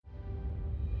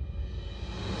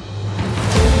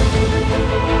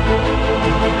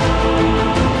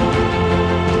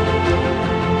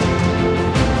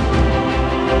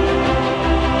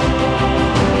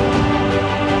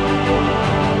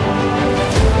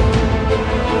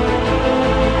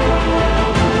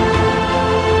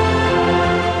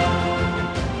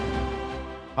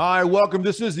welcome.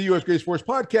 This is the U.S. Grace Force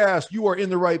podcast. You are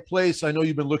in the right place. I know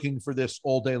you've been looking for this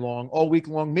all day long, all week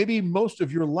long, maybe most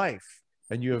of your life,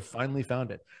 and you have finally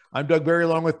found it. I'm Doug Barry,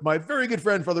 along with my very good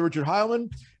friend, Father Richard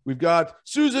Heilman. We've got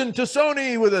Susan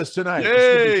Tassoni with us tonight.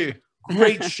 Yay!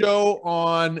 Great show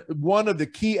on one of the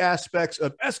key aspects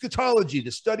of eschatology,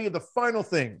 the study of the final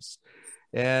things.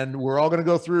 And we're all going to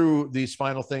go through these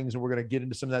final things, and we're going to get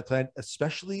into some of that time,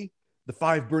 especially the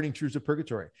 5 burning truths of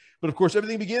purgatory. But of course,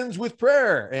 everything begins with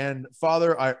prayer. And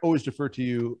Father, I always defer to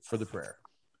you for the prayer.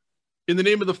 In the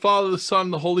name of the Father, the Son,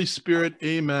 and the Holy Spirit,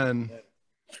 amen.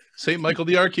 Saint Michael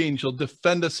the Archangel,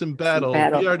 defend us in battle.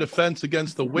 Be our defense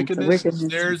against the wickedness that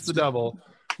snares the devil.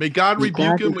 May God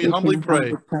rebuke him, we humbly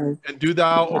pray. And do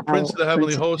thou, O Prince of the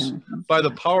heavenly hosts, by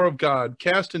the power of God,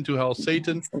 cast into hell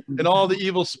Satan and all the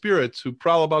evil spirits who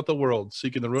prowl about the world,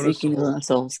 seeking the ruin of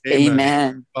souls.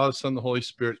 Amen. Father, Son, the Holy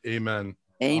Spirit, amen.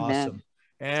 Amen. Awesome.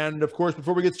 And of course,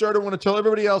 before we get started, I want to tell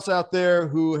everybody else out there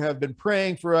who have been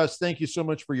praying for us, thank you so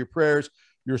much for your prayers,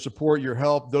 your support, your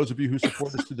help. Those of you who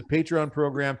support us through the Patreon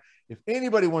program, if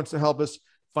anybody wants to help us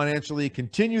financially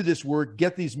continue this work,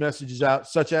 get these messages out,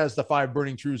 such as the 5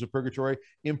 burning truths of purgatory,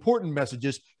 important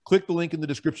messages, click the link in the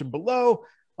description below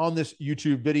on this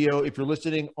YouTube video. If you're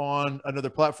listening on another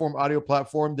platform, audio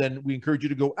platform, then we encourage you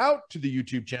to go out to the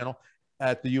YouTube channel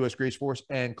at the U.S. Grace Force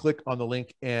and click on the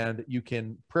link, and you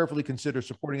can prayerfully consider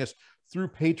supporting us through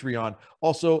Patreon.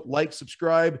 Also, like,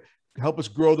 subscribe, help us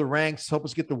grow the ranks, help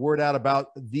us get the word out about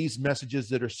these messages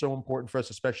that are so important for us,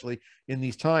 especially in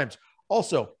these times.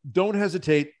 Also, don't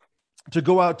hesitate to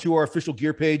go out to our official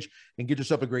gear page and get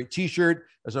yourself a great t-shirt,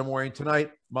 as I'm wearing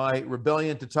tonight. My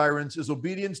rebellion to tyrants is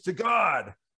obedience to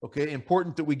God. Okay,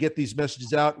 important that we get these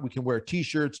messages out. We can wear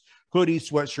t-shirts,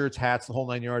 hoodies, sweatshirts, hats, the whole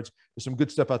 9 yards. There's some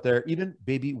good stuff out there, even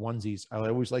baby onesies. I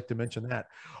always like to mention that.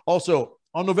 Also,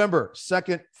 on November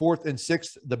 2nd, 4th, and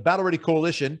 6th, the Battle Ready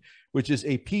Coalition, which is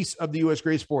a piece of the U.S.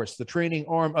 Grace Force, the training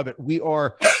arm of it, we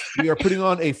are putting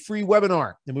on a free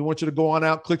webinar, and we want you to go on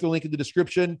out, click the link in the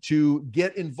description to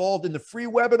get involved in the free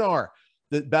webinar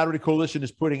that Battle Ready Coalition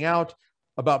is putting out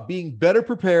about being better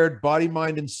prepared, body,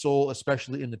 mind, and soul,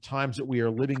 especially in the times that we are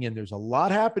living in. There's a lot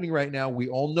happening right now. We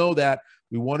all know that.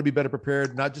 We want to be better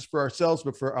prepared, not just for ourselves,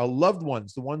 but for our loved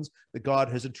ones, the ones that God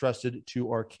has entrusted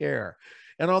to our care.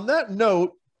 And on that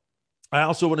note, I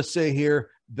also want to say here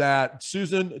that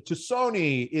Susan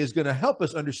Tassoni is going to help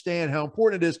us understand how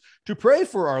important it is to pray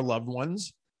for our loved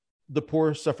ones, the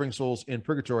poor suffering souls in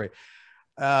purgatory.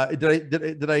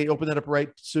 Did I open that up right,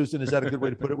 Susan? Is that a good way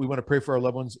to put it? We want to pray for our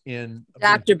loved ones in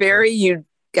Dr. Barry, you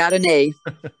got an A.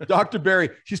 Dr. Barry.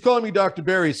 She's calling me Dr.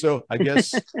 Barry, so I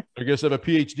guess I have a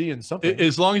PhD in something.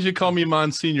 As long as you call me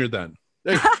Monsignor, then.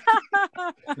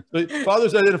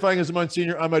 Father's identifying as a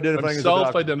Monsignor. I'm identifying as a doctor.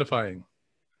 Self-identifying.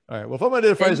 All right. Well, if I'm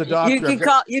identifying as a doctor,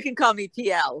 you can call me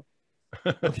PL.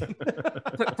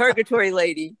 Purgatory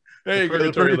lady. There you go,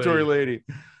 the Purgatory lady.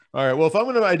 All right. Well, if I'm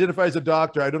going to identify as a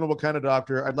doctor, I don't know what kind of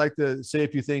doctor. I'd like to say a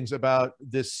few things about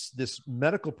this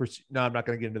medical procedure. No, I'm not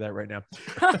going to get into that right now.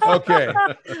 Okay.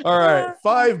 All right.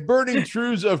 5 burning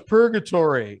truths of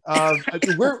purgatory.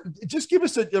 Just give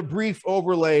us a brief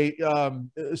overlay,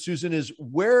 Susan, is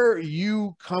where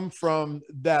you come from,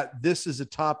 that this is a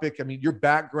topic. I mean, your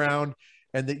background,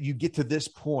 and that you get to this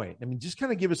point. I mean, just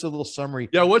kind of give us a little summary.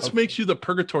 Yeah, what makes you the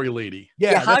Purgatory lady?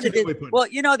 Yeah, how did it? Well,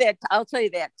 you know that I'll tell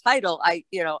you that title. I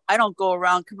don't go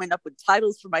around coming up with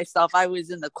titles for myself. I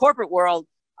was in the corporate world,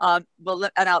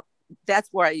 that's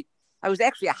where I was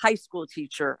actually a high school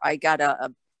teacher. I got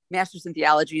a master's in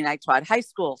theology, and I taught high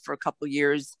school for a couple of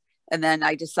years. And then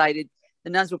I decided the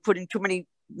nuns were putting too many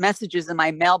messages in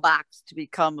my mailbox to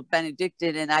become a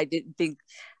Benedictine, and I didn't think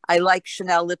I liked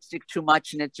Chanel lipstick too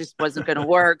much, and it just wasn't going to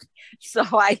work. So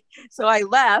I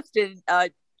left, and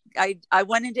I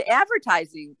went into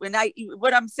advertising.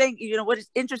 What I'm saying, what is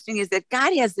interesting is that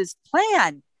God has this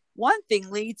plan. One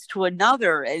thing leads to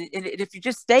another, and if you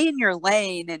just stay in your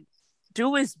lane and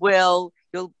do His will,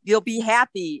 you'll be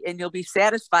happy and you'll be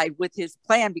satisfied with His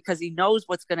plan, because He knows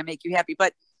what's going to make you happy.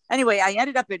 But anyway, I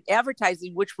ended up in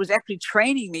advertising, which was actually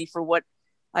training me for what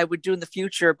I would do in the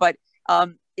future. But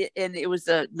it was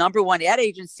a #1 ad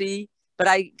agency, but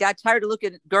I got tired of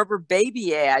looking at Gerber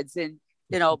baby ads and,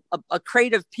 a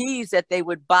crate of peas that they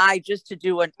would buy just to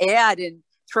do an ad and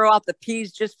throw out the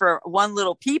peas just for one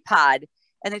little pea pod.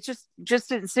 And it just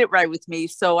didn't sit right with me.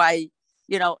 So I,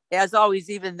 as always,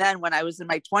 even then, when I was in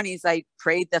my 20s, I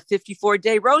prayed the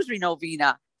 54-day rosary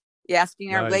novena,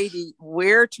 asking Our Lady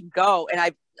where to go.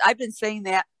 And I've been saying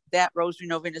that rosary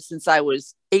novena since I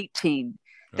was 18.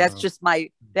 That's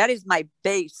that is my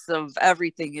base of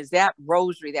everything, is that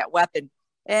rosary, that weapon.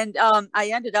 And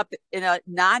I ended up in a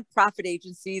nonprofit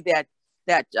agency that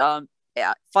that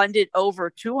funded over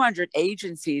 200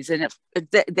 agencies. And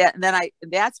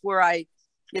that's where I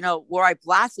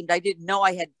blossomed. I didn't know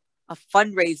I had a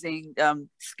fundraising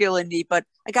skill in me, but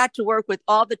I got to work with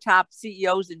all the top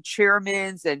CEOs and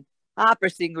chairmen and opera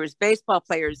singers, baseball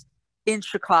players in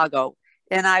Chicago.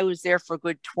 And I was there for a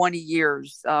good 20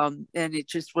 years. And it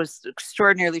just was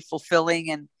extraordinarily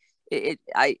fulfilling. And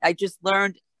I just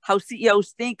learned how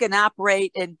CEOs think and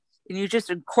operate, and you just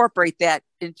incorporate that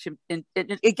into, and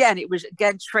again, it was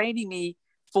training me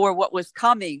for what was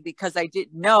coming, because I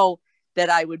didn't know that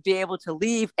I would be able to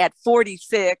leave at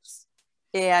 46.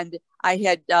 And I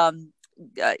had gone.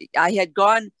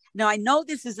 Now I know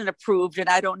this isn't approved, and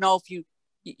I don't know if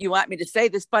you want me to say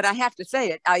this, but I have to say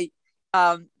it.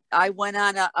 I went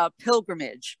on a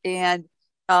pilgrimage, and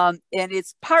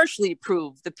it's partially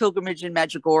approved, the pilgrimage in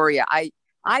Medjugorje.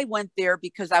 I went there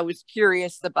because I was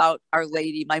curious about Our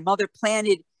Lady. My mother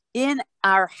planted in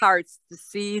our hearts the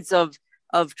seeds of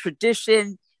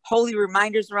tradition, holy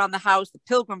reminders around the house, the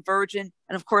Pilgrim Virgin,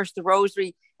 and of course the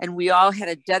Rosary. And we all had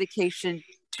a dedication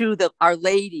to Our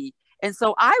Lady. And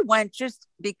so I went just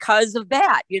because of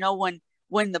that. You know,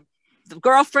 when the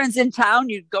girlfriend's in town,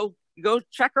 you go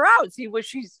check her out, see what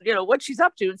she's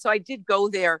up to. And so I did go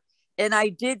there, and I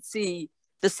did see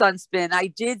the sunspin. I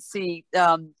did see,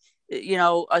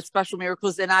 special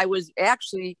miracles. And I was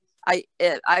actually,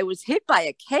 I was hit by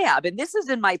a cab. And this is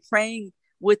in my Praying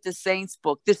with the Saints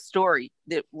book, this story,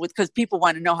 because people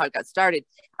want to know how it got started.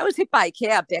 I was hit by a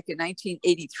cab back in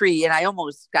 1983, and I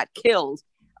almost got killed.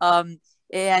 I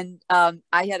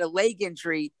had a leg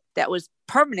injury that was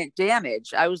permanent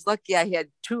damage. I was lucky I had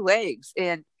two legs,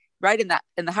 and right in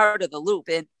the heart of the loop.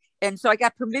 And so I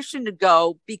got permission to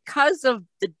go because of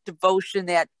the devotion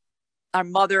that our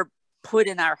mother put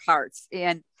in our hearts.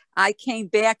 And I came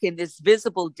back in this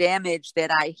visible damage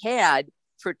that I had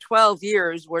for 12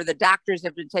 years, where the doctors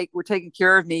were taking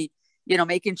care of me,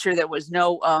 making sure there was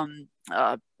no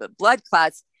blood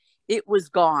clots. It was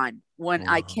gone when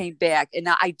I came back. And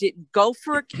I didn't go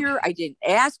for a cure. I didn't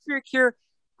ask for a cure.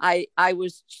 I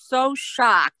was so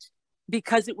shocked,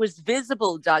 because it was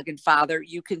visible, Doug and Father.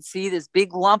 You can see this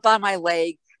big lump on my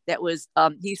leg that was,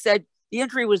 he said the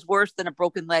injury was worse than a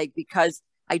broken leg because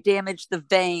I damaged the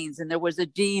veins and there was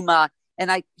edema,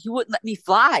 and he wouldn't let me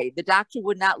fly. The doctor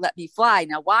would not let me fly.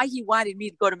 Now, why he wanted me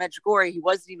to go to Medjugorje, he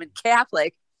wasn't even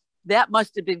Catholic. That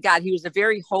must have been God. He was a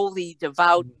very holy,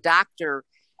 devout doctor.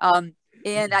 And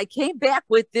I came back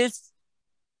with this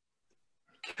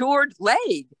cured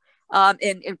leg.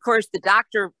 And of course, the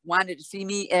doctor wanted to see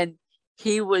me, and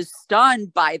he was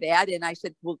stunned by that. And I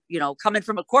said, well, coming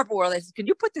from a corporate world, I said, can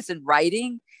you put this in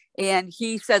writing? And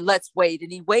he said, let's wait.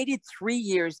 And he waited 3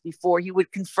 years before he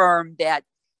would confirm that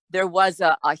there was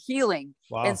a healing.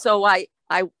 Wow. And so I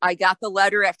got the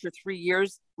letter after 3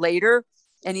 years later,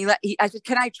 and I said,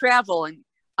 can I travel? And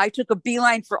I took a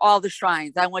beeline for all the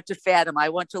shrines. I went to Fatima. I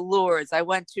went to Lourdes. I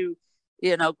went to,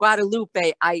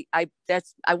 Guadalupe. I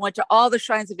went to all the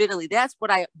shrines of Italy. That's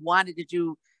what I wanted to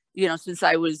do, since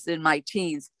I was in my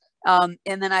teens. And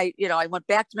then I went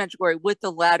back to Medjugorje with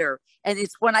the letter. And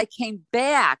it's when I came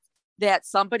back that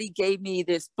somebody gave me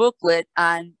this booklet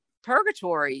on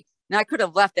purgatory. Now, I could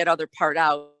have left that other part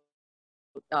out,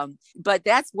 but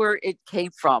that's where it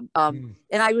came from. And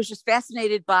I was just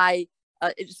fascinated by,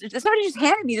 somebody just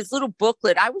handed me this little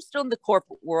booklet. I was still in the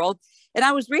corporate world, and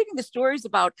I was reading the stories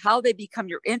about how they become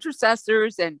your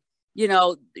intercessors, and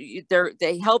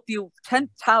they help you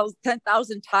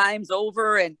 10,000 times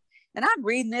over. And I'm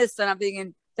reading this, and I'm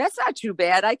thinking, that's not too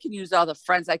bad. I can use all the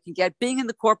friends I can get. Being in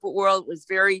the corporate world was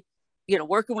very,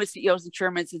 working with CEOs and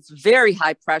chairmen, it's very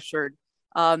high pressured.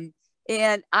 And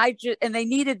they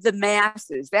needed the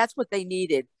masses. That's what they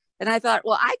needed. And I thought,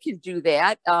 well, I can do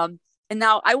that. And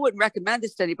now I wouldn't recommend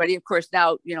this to anybody, of course,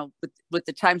 now, with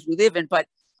the times we live in, but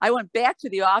I went back to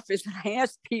the office and I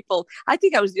asked people, I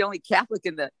think I was the only Catholic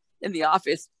in the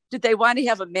office, did they want to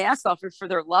have a mass offered for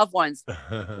their loved ones?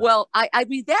 Well, I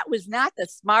mean, that was not the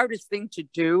smartest thing to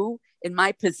do in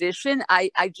my position. I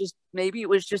just, maybe it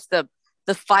was just the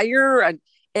fire.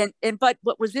 But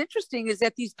what was interesting is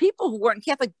that these people who weren't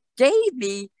Catholic gave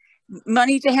me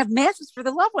money to have masses for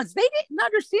the loved ones. They didn't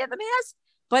understand the mass,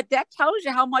 but that tells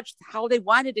you how they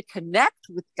wanted to connect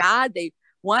with God. They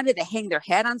wanted to hang their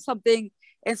hat on something.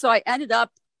 And so I ended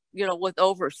up, with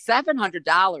over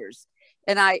 $700.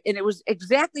 And it was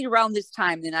exactly around this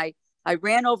time. Then I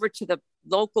ran over to the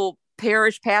local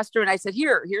parish pastor and I said,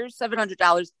 here's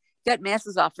 $700, got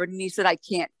masses offered. And he said, I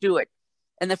can't do it.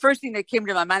 And the first thing that came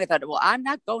to my mind, I thought, well, I'm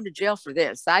not going to jail for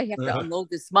this. I have to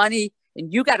unload this money,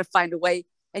 and you got to find a way.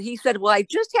 And he said, well, I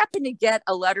just happened to get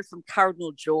a letter from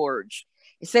Cardinal George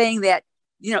saying that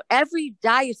every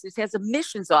diocese has a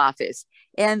missions office,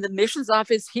 and the missions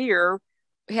office here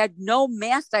had no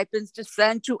mass stipends to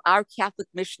send to our Catholic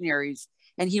missionaries.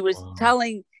 And he was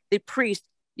telling the priest,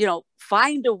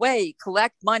 find a way,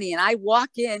 collect money. And I walk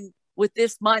in with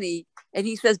this money, and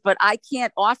he says, but I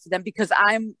can't offer them because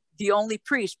I'm the only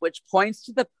priest, which points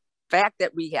to the fact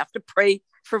that we have to pray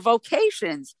for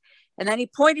vocations. And then he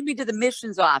pointed me to the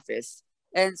missions office.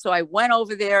 And so I went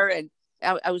over there, and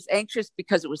I was anxious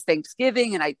because it was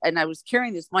Thanksgiving, and I was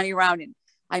carrying this money around, and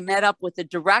I met up with the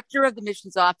director of the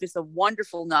missions office, a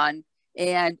wonderful nun.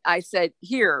 And I said,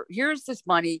 here's this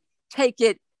money, take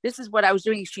it. This is what I was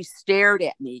doing. She stared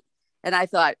at me, and I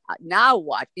thought, now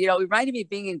what? It reminded me of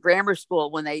being in grammar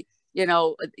school when they,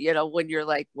 when you're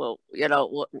like, well,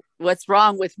 what's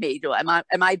wrong with me? Am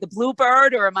I the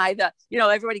bluebird, or am I the,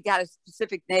 everybody got a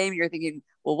specific name. You're thinking,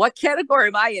 well, what category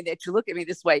am I in that you look at me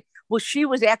this way? Well, she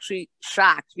was actually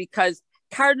shocked because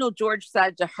Cardinal George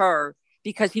said to her,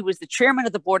 because he was the chairman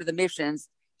of the board of the missions,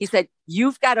 he said,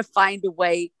 you've got to find a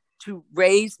way to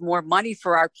raise more money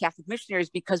for our Catholic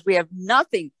missionaries because we have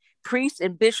nothing. Priests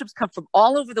and bishops come from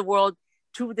all over the world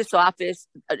to this office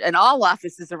and all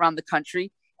offices around the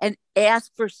country and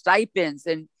ask for stipends.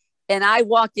 And I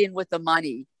walked in with the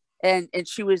money, and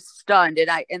she was stunned.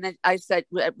 And then I said,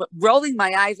 rolling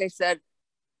my eyes, I said,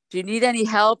 do you need any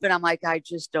help? And I'm like, I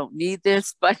just don't need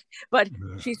this. But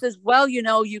she says, well,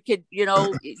 you can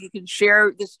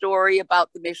share the story about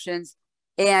the missions.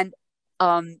 And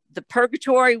the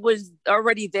purgatory was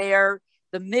already there.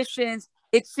 The missions,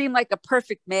 it seemed like a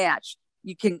perfect match.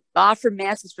 You can offer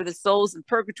masses for the souls in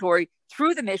purgatory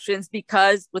through the missions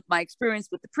because, with my experience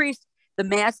with the priest, the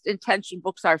mass intention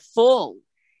books are full,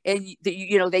 and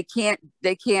they can't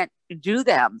do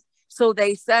them. So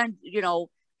they send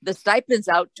the stipends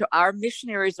out to our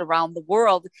missionaries around the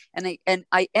world, and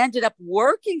I ended up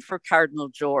working for Cardinal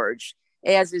George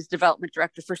as his development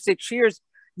director for 6 years,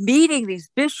 meeting these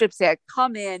bishops that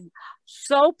come in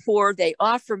so poor. They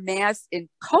offer mass in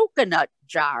coconut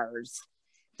jars.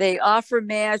 They offer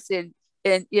mass in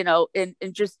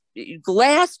just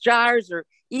glass jars, or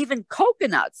even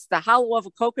coconuts, the hollow of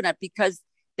a coconut, because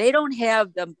they don't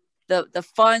have the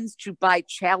funds to buy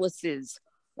chalices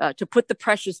to put the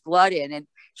precious blood in. And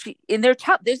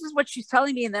this is what she's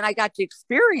telling me. And then I got to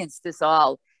experience this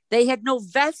all. They had no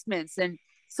vestments. And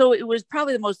so it was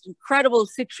probably the most incredible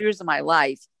 6 years of my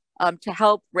life to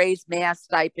help raise mass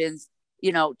stipends,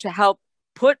 to help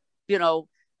put,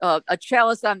 a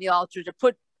chalice on the altar, to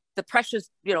put the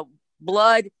precious,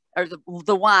 blood or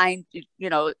the wine,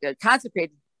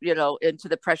 consecrated, into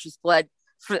the precious blood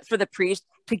for the priest,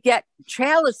 to get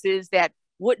chalices that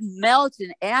wouldn't melt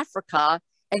in Africa,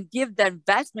 and give them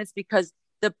vestments, because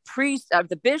the priests of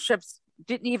the bishops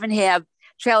didn't even have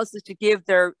chalices to give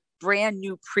their brand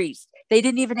new priests. They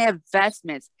didn't even have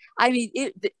vestments. I mean,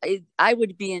 I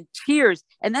would be in tears.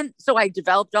 And then, so I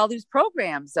developed all these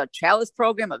programs, a chalice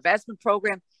program, a vestment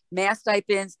program, mass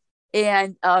stipends,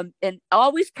 and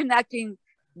always connecting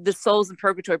the souls in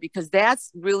purgatory, because that's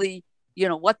really,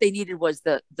 what they needed was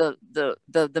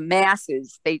the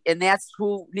masses. And that's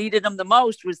who needed them the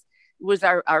most was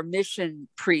our mission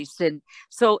priests. And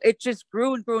so it just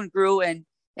grew and grew and grew. And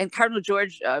Cardinal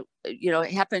George,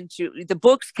 happened to, the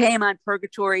books came on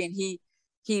purgatory, and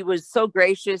he was so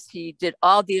gracious. He did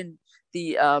all the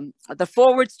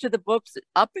forwards to the books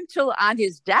up until on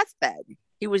his deathbed.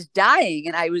 He was dying,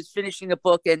 and I was finishing a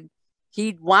book, and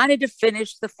he wanted to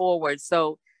finish the forward.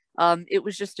 So it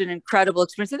was just an incredible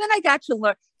experience. And then I got to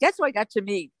learn, guess who I got to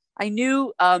meet? I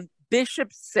knew Bishop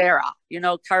Sarah,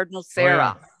 Cardinal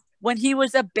Sarah. Oh, yeah. When he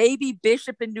was a baby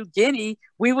bishop in New Guinea,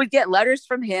 we would get letters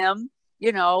from him,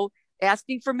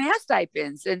 asking for mass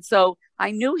stipends. And so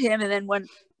I knew him. And then when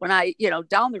I,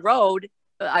 down the road,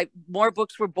 more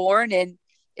books were born,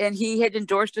 and he had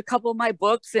endorsed a couple of my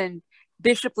books, and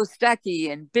Bishop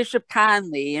Listecki and Bishop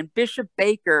Conley and Bishop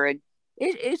Baker. And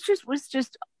it was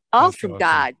just all that's from awesome.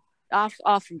 God.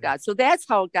 All from God. So that's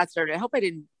how it got started. I hope I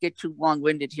didn't get too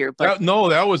long-winded here. But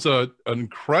that was an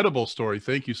incredible story.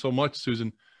 Thank you so much,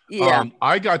 Susan. Yeah.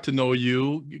 I got to know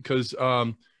you because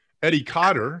Eddie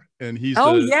Cotter, and he's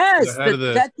the head of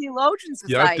the Dead Theologian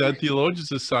Society. Yeah, Dead Theologian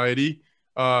Society.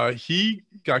 He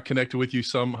got connected with you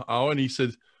somehow, and he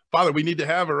said, Father, we need to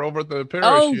have her over at the parish.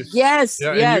 Oh, yes,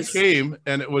 yeah, yes. And you came,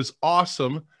 and it was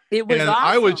awesome. It was awesome.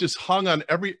 I was just hung on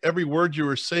every word you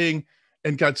were saying,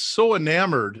 and got so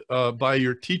enamored by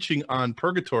your teaching on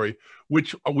purgatory,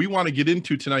 which we want to get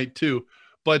into tonight too.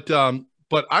 But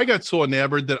I got so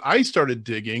enamored that I started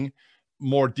digging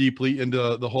more deeply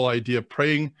into the whole idea of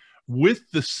praying with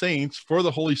the saints for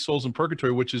the holy souls in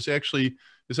purgatory, which is actually,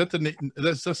 is that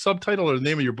that's the subtitle or the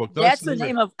name of your book? No, that's the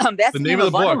name of that's the name of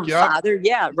the book. Yeah, Father.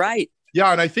 Yeah, right.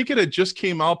 Yeah, and I think it had just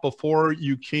came out before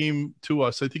you came to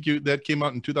us. I think that came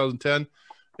out in 2010,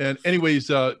 and anyways,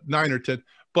 9 or 10.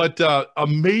 But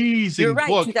amazing. You're right,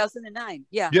 book. 2009.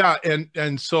 Yeah. Yeah,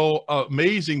 and so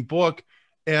amazing book,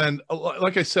 and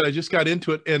like I said, I just got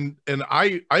into it, and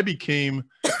I became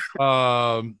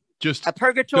just a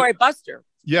purgatory buster.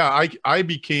 Yeah, I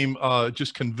became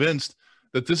just convinced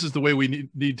that this is the way we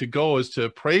need to go, is to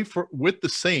pray with the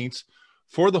saints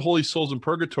for the holy souls in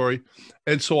purgatory.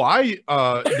 And so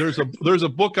there's a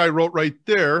book I wrote right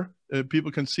there.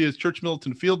 People can see it's Church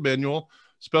Militant Field Manual,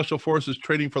 Special Forces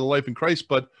Training for the Life in Christ.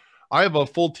 But I have a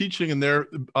full teaching in there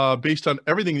based on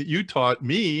everything that you taught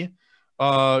me.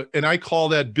 And I call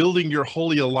that Building Your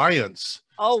Holy Alliance.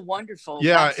 Oh, wonderful.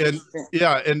 Yeah. And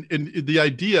the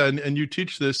idea, and you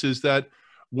teach this, is that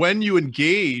when you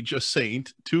engage a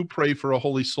saint to pray for a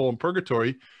holy soul in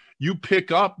purgatory, you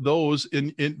pick up those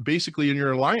in basically in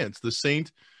your alliance. The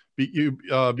saint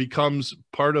becomes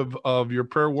part of your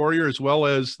prayer warrior as well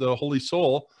as the holy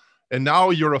soul. And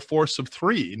now you're a force of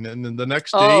 3. And then the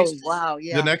next day,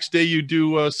 the next day you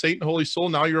do saint and holy soul.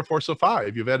 Now you're a force of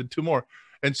 5. You've added 2 more,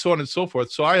 and so on and so forth.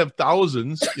 So I have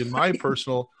thousands in my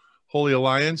personal holy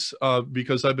alliance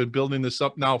because I've been building this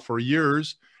up now for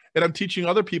years. And I'm teaching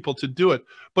other people to do it.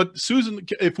 But Susan,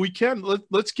 if we can,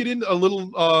 let's get into a little,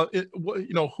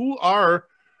 who are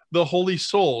the holy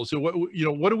souls?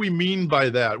 What do we mean by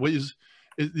that? What is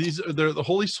they're the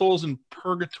holy souls in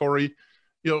purgatory?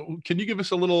 Can you give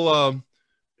us a little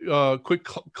quick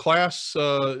class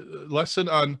lesson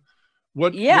on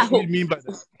what do you mean by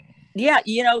that? Yeah,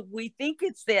 we think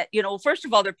it's that, first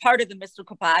of all, they're part of the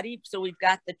mystical body. So we've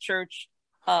got the church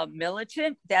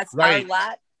militant. That's right. Our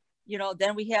lot.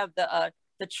 Then we have the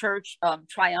church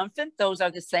triumphant. Those are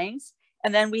the saints.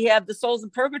 And then we have the souls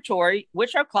in purgatory,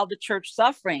 which are called the church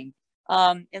suffering.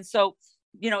 And so,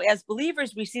 as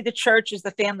believers, we see the church as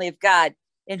the family of God.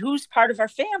 And who's part of our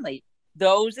family?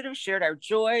 Those that have shared our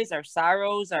joys, our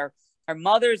sorrows, our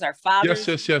mothers, our fathers.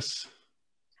 Yes.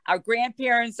 Our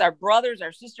grandparents, our brothers,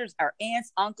 our sisters, our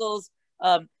aunts, uncles,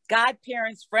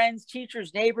 godparents, friends,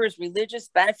 teachers, neighbors, religious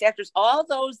benefactors, all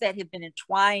those that have been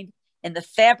entwined in the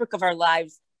fabric of our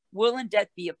lives will and death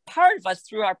be a part of us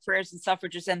through our prayers and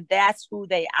suffrages. And that's who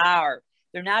they are.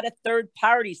 They're not a third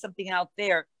party, something out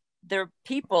there. They're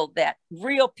people,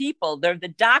 real people. They're the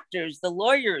doctors, the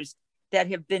lawyers that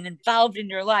have been involved in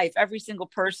your life. Every single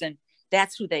person,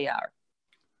 that's who they are.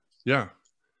 Yeah.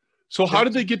 So how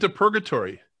did they get to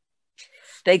purgatory?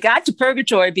 They got to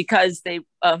purgatory because they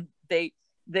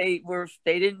were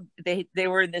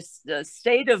in this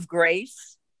state of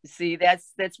grace. See,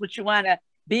 that's what you want to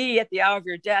be at the hour of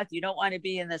your death. You don't want to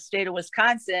be in the state of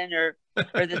Wisconsin or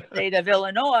the state of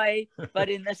Illinois, but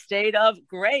in the state of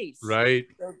grace. Right.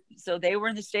 So they were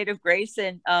in the state of grace,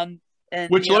 and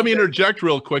which let me interject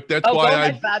real quick. That's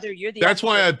why Father, you're the that's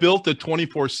why I built the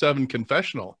 24/7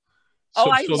 confessional.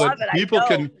 So, I love that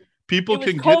it. people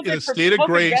can get in a state of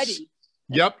grace. Ready.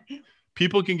 Yep.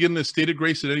 People can get in a state of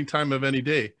grace at any time of any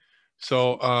day.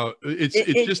 So it's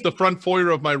just the front foyer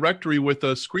of my rectory with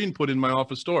a screen put in my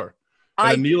office door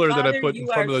and a kneeler that I put in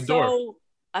front of the door.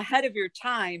 Ahead of your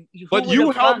time. But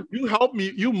you helped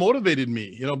me. You motivated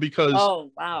me, because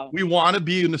we want to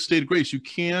be in a state of grace. You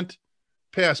can't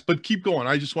pass, but keep going.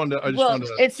 I just wanted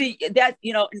to. And see that,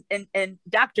 and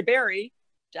Dr. Barry,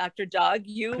 Dr. Doug,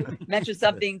 you mentioned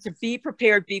something to be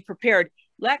prepared, be prepared.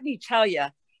 Let me tell you,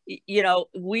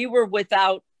 we were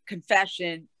without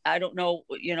confession. I don't know,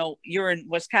 you're in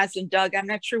Wisconsin, Doug. I'm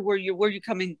not sure where you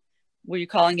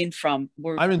calling in from?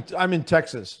 I'm in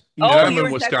Texas. I'm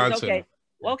in Wisconsin.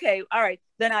 Okay. All right.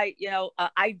 Then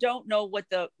I don't know what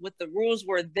the rules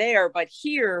were there, but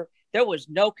here there was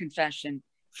no confession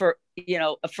for,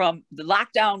 from the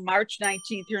lockdown, March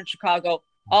 19th here in Chicago,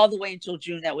 all the way until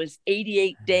June. That was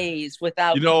 88 days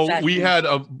without confession.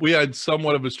 we had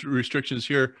somewhat of restrictions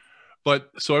here.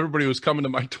 But so everybody was coming to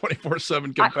my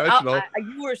 24/7 confessional.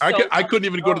 I couldn't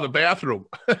even go to the bathroom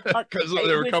because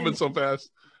they were coming so fast.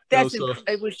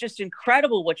 It was just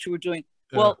incredible what you were doing.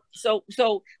 Yeah. Well,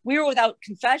 so we were without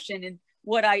confession, and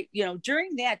what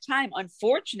during that time,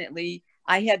 unfortunately,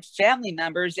 I had family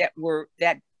members that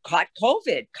caught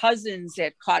COVID, cousins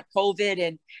that caught COVID,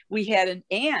 and we had an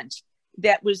aunt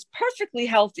that was perfectly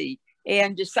healthy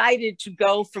and decided to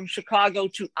go from Chicago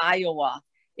to Iowa,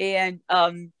 and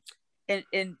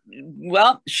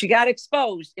she got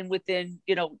exposed, and within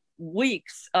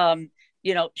weeks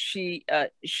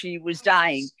she was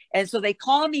dying. And so they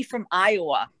call me from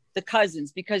Iowa, the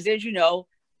cousins, because as you know,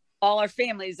 all our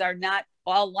families are not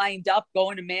all lined up,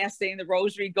 going to mass, saying the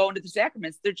rosary, going to the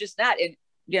sacraments. They're just not. And,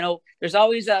 there's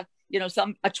always a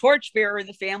torchbearer in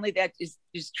the family that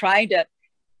is trying to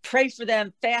pray for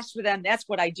them, fast for them. That's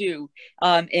what I do.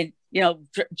 And,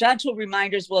 gentle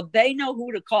reminders. Well, they know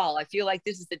who to call. I feel like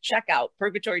this is the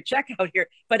purgatory checkout here.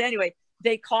 But anyway,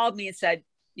 they called me and said,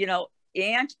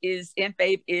 Aunt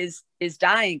Babe is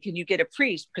dying. Can you get a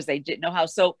priest? Because they didn't know how.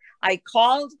 So I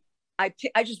called, I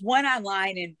just went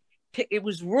online and it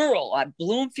was rural,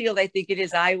 Bloomfield, I think it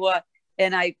is, Iowa.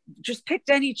 And I just picked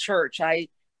any church. I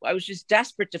was just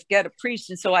desperate to get a priest.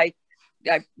 And so I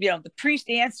the priest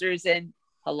answers and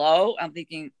hello, I'm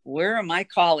thinking, where am I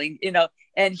calling?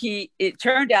 And it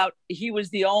turned out he was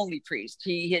the only priest.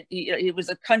 He was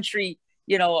a country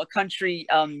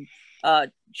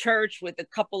church with a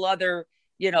couple other,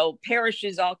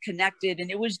 parishes all connected.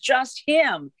 And it was just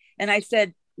him. And I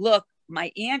said, look,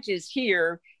 my aunt is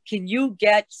here. Can you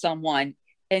get someone?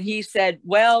 And he said,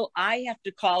 well, I have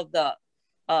to call the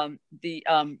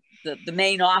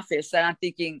main office. And I'm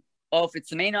thinking, oh, if it's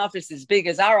the main office as big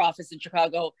as our office in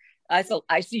Chicago,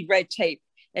 I see red tape.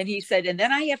 And he said, and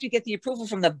then I have to get the approval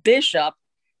from the bishop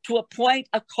to appoint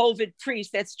a COVID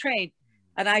priest that's trained.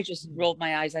 And I just rolled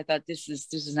my eyes. I thought, this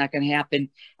is not going to happen.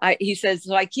 He says,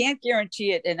 so I can't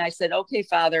guarantee it. And I said, okay,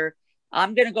 Father,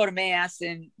 I'm going to go to mass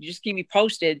and you just keep me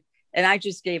posted. And I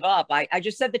just gave up. I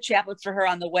just said the chaplet for her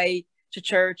on the way to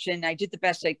church, and I did the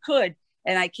best I could.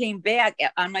 And I came back.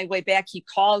 On my way back, he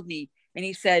called me and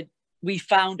he said, we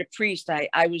found a priest.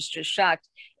 I was just shocked.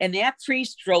 And that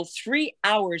priest drove 3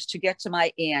 hours to get to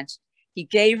my aunt. He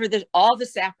gave her all the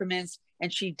sacraments,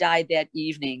 and she died that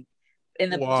evening.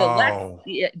 And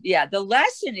the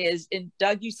lesson is, and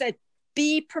Doug, you said,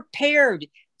 be prepared.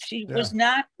 She was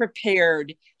not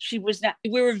prepared. She was not.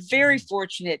 We were very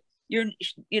fortunate. You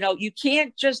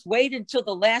can't just wait until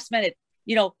the last minute.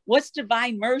 What's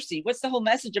divine mercy? What's the whole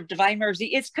message of divine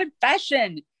mercy? It's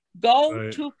confession. Go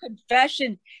to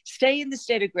confession. Stay in the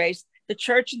state of grace. The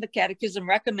church and the catechism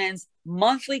recommends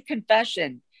monthly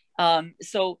confession.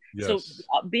 So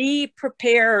be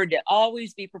prepared.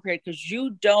 Always be prepared, because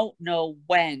you don't know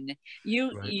when.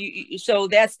 So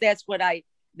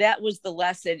that was the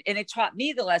lesson, and it taught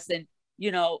me the lesson.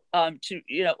 I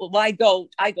go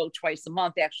twice a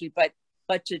month actually, but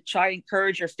to try to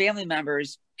encourage your family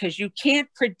members, because you can't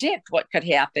predict what could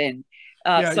happen.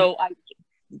 Go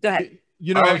ahead.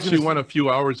 I actually went a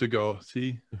few hours ago.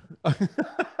 See,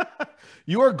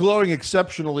 you are glowing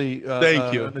exceptionally.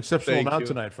 Thank you. An exceptional amount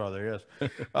tonight, Father.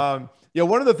 Yes.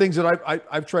 One of the things that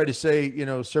I've tried to say,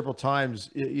 several times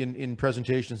in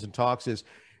presentations and talks is,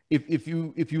 if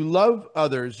you love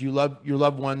others, you love your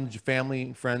loved ones, your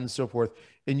family, friends, so forth,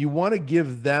 and you want to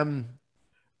give them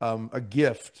a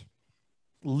gift,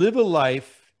 live a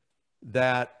life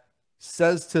that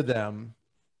says to them,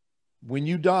 when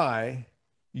you die,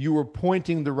 you were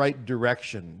pointing the right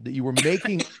direction, that you were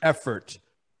making effort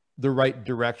the right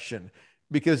direction.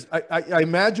 Because I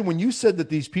imagine when you said that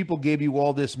these people gave you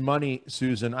all this money,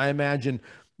 Susan, I imagine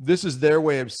this is their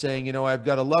way of saying, I've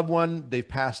got a loved one, they've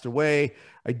passed away.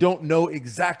 I don't know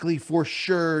exactly for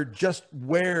sure just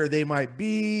where they might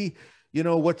be.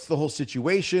 What's the whole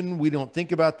situation? We don't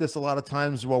think about this a lot of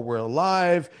times while we're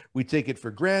alive. We take it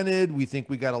for granted. We think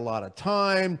we got a lot of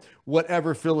time,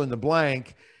 whatever, fill in the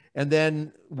blank. And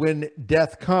then when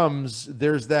death comes,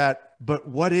 there's that, but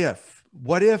what if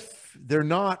they're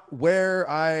not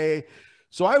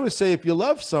so I would say, if you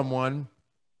love someone,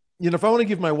 if I want to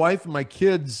give my wife and my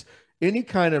kids any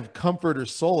kind of comfort or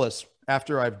solace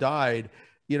after I've died,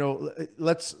 I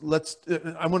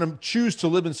want to choose to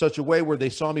live in such a way where they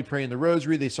saw me praying the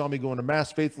rosary. They saw me going to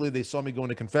mass faithfully. They saw me going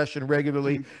to confession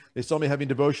regularly. They saw me having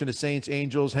devotion to saints,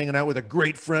 angels, hanging out with a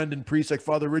great friend and priest like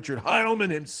Father Richard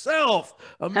Heilman himself.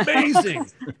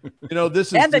 Amazing.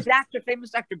 This is the famous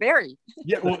Dr. Barry.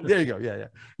 Yeah. Well, there you go.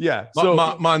 Yeah. So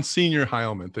Monsignor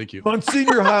Heilman. Thank you.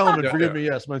 Monsignor Heilman. Forgive me.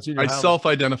 Yes. Monsignor I Heilman.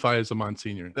 Self-identify as a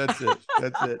Monsignor. That's it.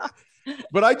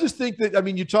 But I just think that,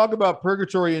 you talk about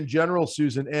purgatory in general,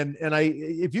 Susan, and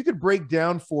if you could break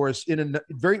down for us in a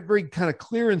very, very kind of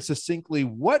clear and succinctly,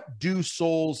 what do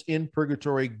souls in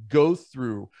purgatory go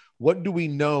through? What do we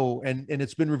know? And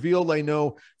it's been revealed, I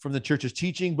know, from the church's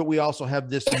teaching, but we also have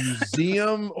this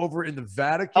museum over in the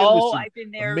Vatican. Oh, I've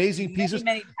been there amazing pieces.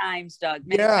 Many times, Doug.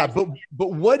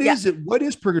 But what is it? What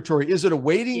is purgatory? Is it a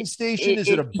waiting station? Is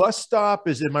it a bus stop?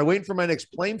 Am I waiting for my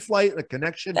next plane flight, a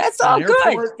connection? That's all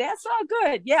good. That's all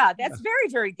good. Yeah, that's very,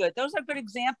 very good. Those are good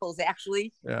examples,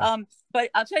 actually. Yeah. But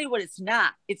I'll tell you what, it's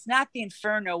not. It's not the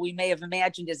inferno we may have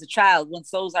imagined as a child when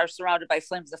souls are surrounded by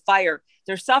flames of fire.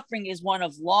 Their suffering is one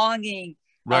of longing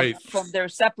from their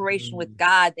separation with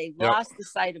God. They lost the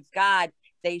sight of God.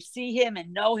 They see him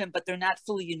and know him, but they're not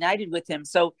fully united with him.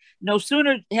 So no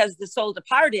sooner has the soul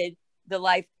departed the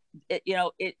life,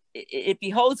 it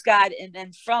beholds God. And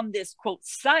then from this quote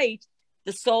sight,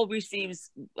 the soul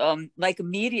receives like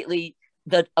immediately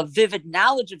a vivid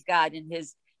knowledge of God and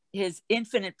his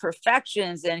infinite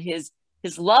perfections and his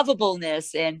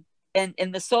lovableness, and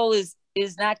the soul is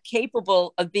not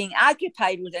capable of being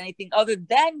occupied with anything other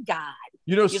than God.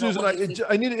 Susan,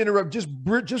 I need to interrupt just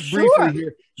Sure, briefly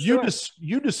here. Sure.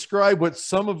 You describe what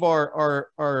some of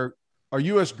our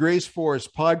U.S. Grace Force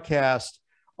podcast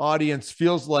audience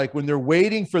feels like when they're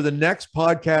waiting for the next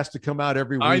podcast to come out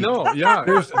every week. I know. Yeah.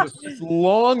 There's this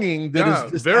longing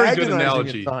that is very good agonizing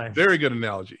analogy. at times. Very good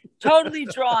analogy. Totally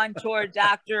drawn toward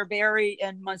Dr. Barry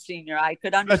and Monsignor. I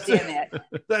could understand that.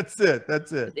 That's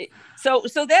it. So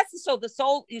the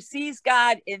soul, it sees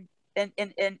God and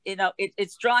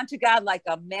it's drawn to God like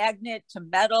a magnet to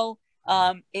metal.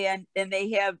 And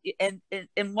they have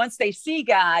and once they see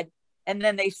God and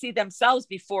then they see themselves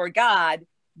before God,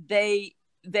 they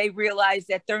realize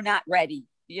that they're not ready,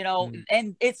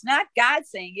 and it's not God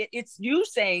saying it. It's you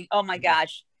saying, oh my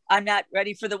gosh, I'm not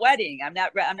ready for the wedding. I'm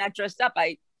not dressed up.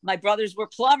 My brothers were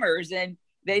plumbers and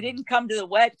they didn't come to the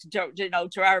wedding,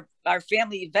 to our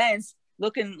family events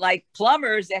looking like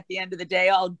plumbers at the end of the day,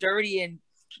 all dirty, and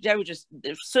they were just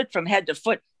soot from head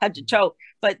to toe.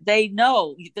 But they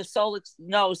know, the soul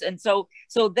knows. And so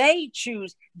they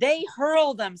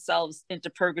hurl themselves into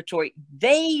purgatory.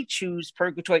 They choose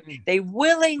purgatory. They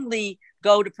willingly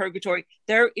go to purgatory.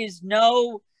 There is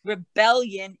no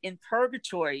rebellion in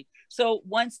purgatory. So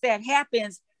once that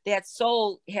happens, that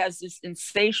soul has this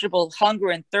insatiable hunger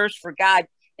and thirst for God.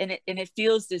 And it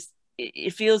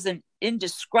feels an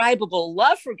indescribable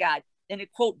love for God. And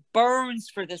it, quote, burns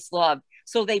for this love.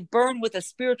 So they burn with a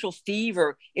spiritual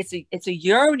fever. It's a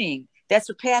yearning that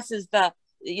surpasses the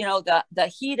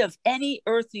heat of any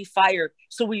earthly fire.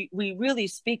 So we really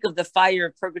speak of the fire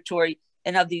of purgatory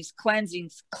and of these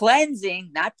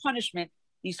cleansing, not punishment,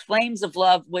 these flames of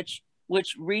love, which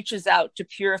reaches out to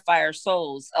purify our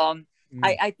souls.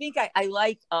 I think I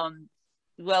like,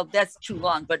 well, that's too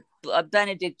long, but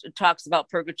Benedict talks about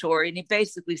purgatory and he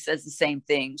basically says the same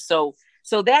thing. So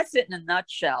that's it in a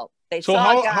nutshell.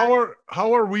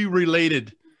 How are we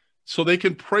related? So they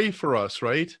can pray for us,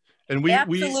 right? And we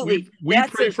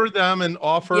pray for them and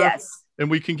offer, yes. And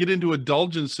we can get into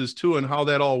indulgences too and how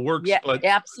that all works. Yeah,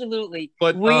 absolutely.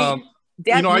 But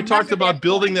I talked about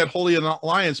building that holy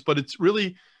alliance, but it's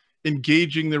really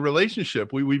engaging the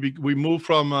relationship. We move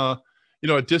from a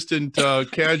distant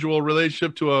casual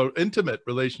relationship to an intimate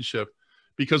relationship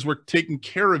because we're taking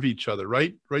care of each other,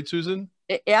 right? Right, Susan?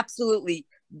 Absolutely.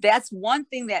 That's one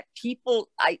thing that people,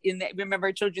 remember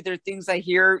I told you there are things I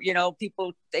hear,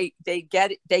 people, they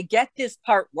get this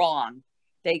part wrong.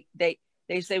 They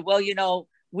say, well,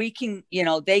 we can,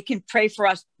 they can pray for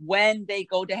us when they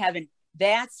go to heaven.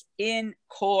 That's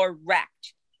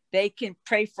incorrect. They can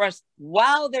pray for us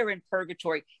while they're in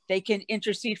purgatory. They can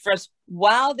intercede for us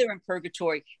while they're in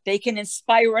purgatory. They can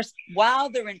inspire us while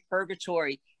they're in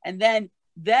purgatory. And then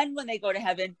when they go to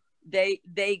heaven,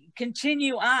 they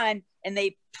continue on and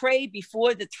they pray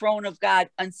before the throne of God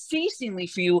unceasingly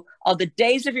for you all the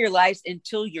days of your lives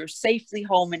until you're safely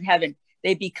home in heaven.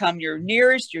 They become your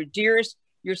nearest, your dearest,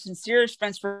 your sincerest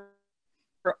friends for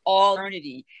all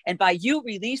eternity. And by you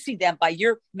releasing them, by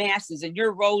your masses and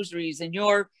your rosaries and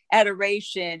your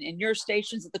adoration and your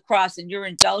stations at the cross and your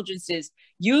indulgences,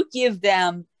 you give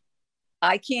them,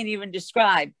 I can't even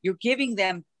describe, you're giving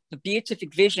them the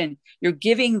beatific vision, you're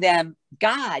giving them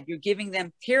God, you're giving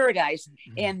them paradise,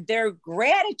 and their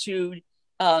gratitude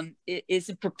is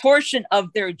a proportion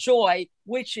of their joy,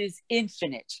 which is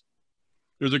infinite.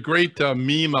 There's a great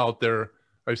meme out there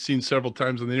I've seen several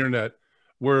times on the internet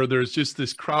where there's just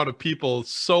this crowd of people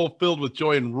so filled with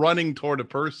joy and running toward a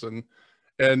person.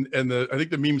 And I think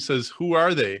the meme says, who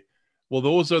are they? Well,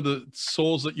 those are the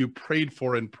souls that you prayed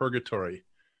for in purgatory.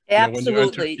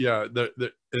 Absolutely.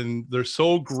 And they're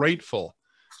so grateful.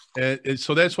 And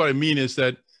so that's what I mean is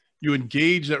that you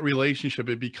engage that relationship.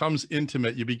 It becomes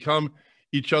intimate. You become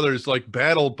each other's like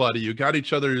battle buddy. You got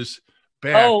each other's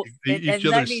back. Oh, and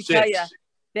let me tell you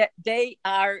that they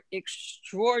are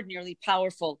extraordinarily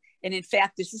powerful. And in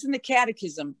fact, this is in the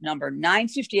Catechism number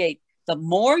 958. The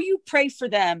more you pray for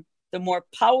them, the more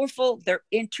powerful their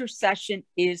intercession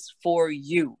is for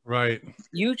you. Right.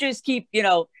 You just keep,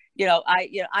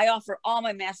 I offer all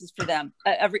my masses for them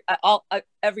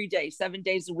every day, 7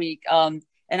 days a week. And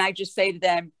I just say to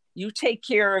them, you take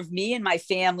care of me and my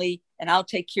family, and I'll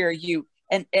take care of you.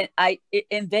 And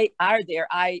they are there.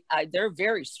 They're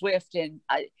very swift, and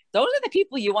those are the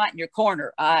people you want in your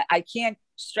corner. I can't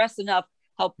stress enough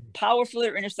how powerful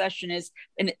your intercession is.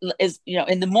 And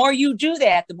and the more you do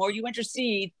that, the more you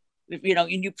intercede,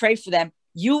 and you pray for them,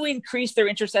 you increase their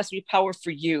intercessory power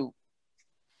for you.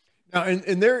 Now,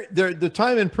 and the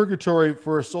time in purgatory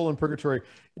for a soul in purgatory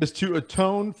is to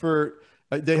atone for.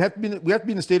 We have to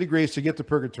be in the state of grace to get to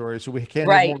purgatory, so we can't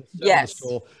have more than 7 on the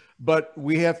soul. But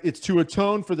it's to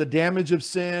atone for the damage of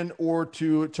sin or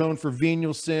to atone for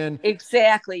venial sin.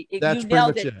 Exactly. That's pretty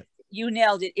much it. You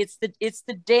nailed it. It's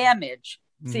the damage.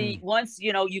 Mm-hmm. See, once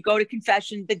you go to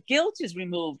confession, the guilt is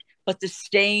removed, but the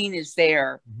stain is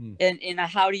there. Mm-hmm. And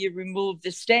how do you remove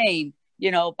the stain?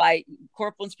 By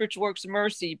corporal and spiritual works of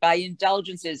mercy, by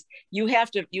indulgences. You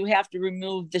have to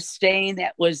remove the stain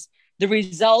that was the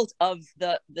result of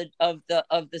the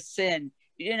sin.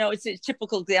 It's a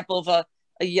typical example of a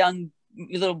young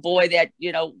little boy that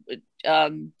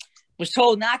was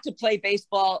told not to play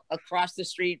baseball across the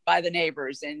street by the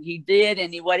neighbors, and he did.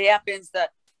 And what happens?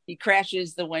 He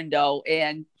crashes the window,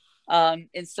 and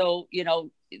so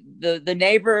the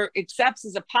neighbor accepts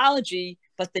his apology,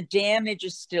 but the damage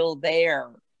is still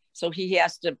there. So he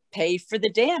has to pay for the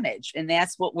damage, and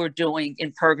that's what we're doing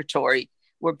in purgatory.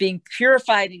 We're being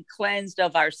purified and cleansed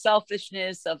of our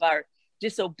selfishness, of our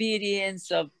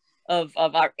disobedience, of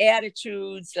our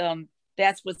attitudes.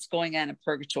 That's what's going on in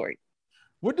purgatory.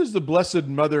 What does the Blessed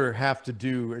Mother have to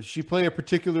do? Does she play a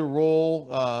particular role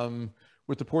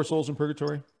with the poor souls in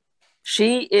purgatory?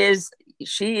 She is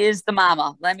the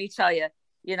mama. Let me tell you.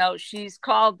 She's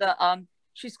called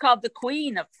the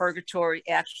Queen of Purgatory,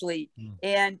 actually,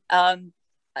 and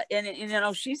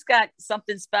she's got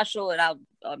something special. And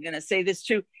I'm going to say this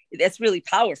too. That's really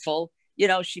powerful.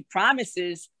 She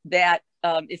promises that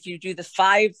if you do the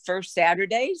 5 first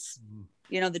Saturdays,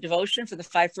 the devotion for the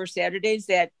 5 first Saturdays,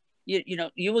 that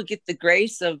you will get the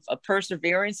grace of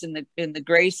perseverance and the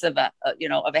grace of a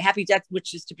happy death,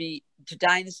 which is to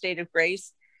die in the state of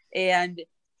grace. And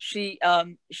she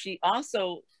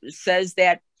also says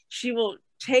that she will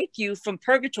take you from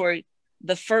purgatory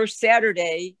the first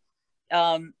Saturday,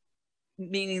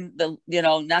 meaning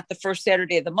not the first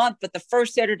Saturday of the month, but the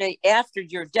first Saturday after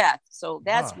your death. So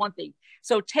that's one thing.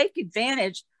 So take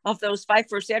advantage of those 5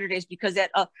 first Saturdays, because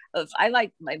I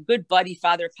like my good buddy,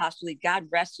 Father Apostoli, God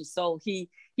rest his soul. He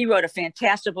wrote a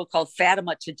fantastic book called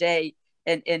Fatima Today,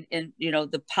 and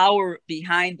the power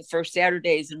behind the first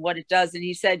Saturdays and what it does. And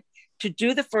he said to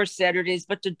do the first Saturdays,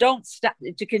 but don't stop,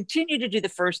 to continue to do the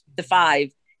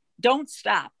 5. Don't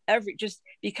stop just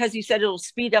because he said it'll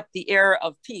speed up the era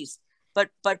of peace. But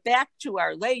back to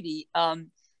Our Lady,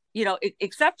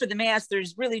 except for the Mass,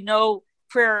 there's really no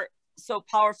prayer so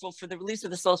powerful for the release of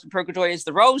the souls from purgatory as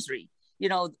the Rosary.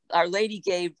 Our Lady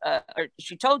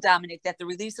she told Dominic that the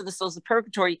release of the souls of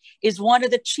purgatory is one of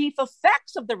the chief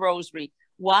effects of the Rosary.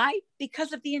 Why?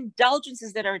 Because of the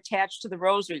indulgences that are attached to the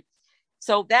Rosary.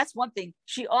 So that's one thing.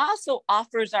 She also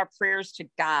offers our prayers to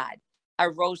God,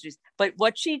 our rosaries. But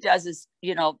what she does is,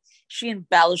 she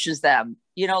embellishes them.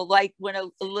 Like when a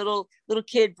little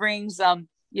kid brings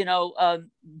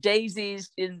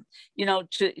daisies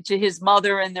to his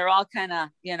mother, and they're all kind of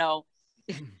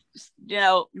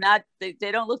not, they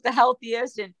don't look the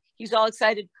healthiest, and he's all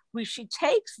excited. She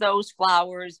takes those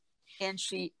flowers and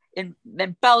she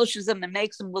embellishes them and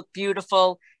makes them look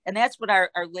beautiful. And that's what our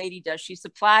Lady does. She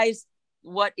supplies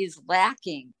what is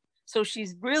lacking. So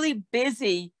she's really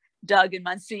busy, Doug and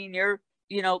Monsignor,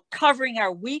 covering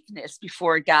our weakness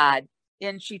before God.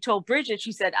 And she told Bridget,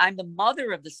 she said, I'm the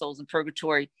mother of the souls in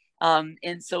purgatory.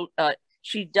 And so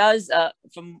she does,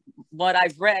 from what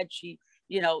I've read, she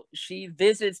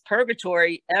visits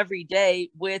purgatory every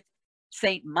day with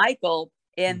Saint Michael.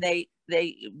 And they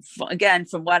again,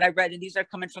 from what I read, and these are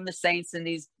coming from the saints in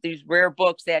these rare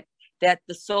books, that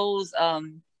the souls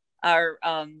are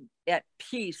at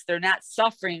peace. They're not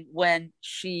suffering when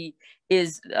she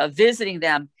is visiting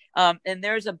them. And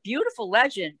there's a beautiful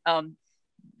legend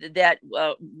that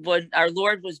when our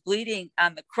Lord was bleeding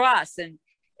on the cross, and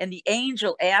the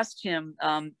angel asked him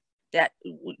that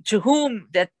to whom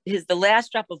the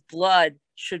last drop of blood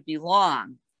should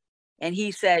belong, and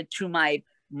he said, to my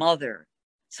mother,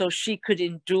 so she could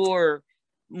endure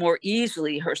more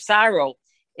easily her sorrow.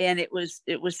 And it was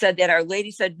said that Our Lady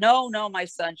said, no, my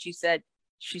son. She said,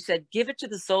 give it to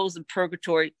the souls in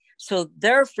purgatory, so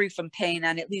they're free from pain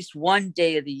on at least one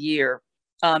day of the year.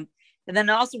 And then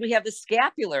also we have the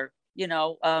scapular,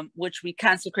 which we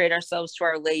consecrate ourselves to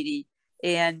Our Lady.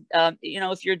 And,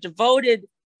 if you're devoted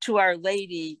to Our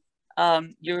Lady,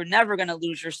 you're never going to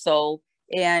lose your soul.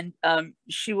 And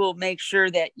she will make sure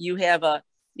that you have a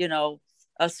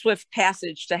swift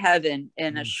passage to heaven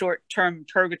and a short-term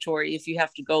purgatory if you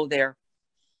have to go there.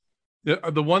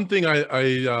 The one thing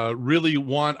I really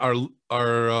want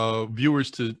our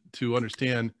viewers to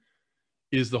understand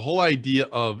is the whole idea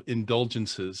of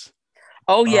indulgences.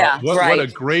 Oh yeah, what a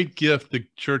great gift the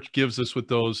church gives us with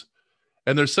those.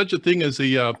 And there's such a thing as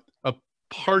a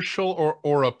partial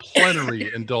or a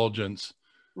plenary indulgence.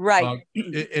 Right.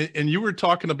 And you were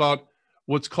talking about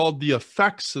what's called the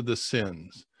effects of the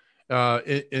sins.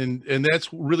 And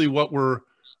that's really what we're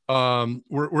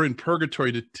in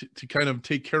purgatory to kind of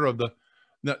take care of.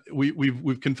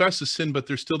 We've confessed the sin, but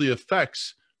there's still the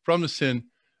effects from the sin.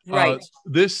 Right.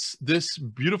 This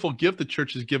beautiful gift the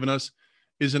church has given us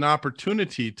is an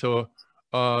opportunity to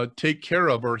take care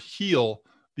of or heal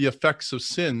the effects of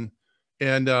sin.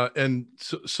 And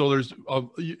so there's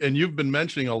and you've been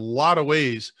mentioning a lot of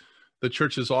ways the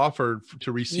church has offered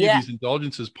to receive these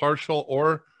indulgences, partial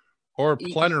or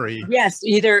plenary. Yes,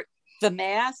 either the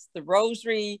Mass, the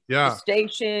Rosary, the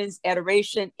stations,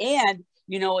 adoration, and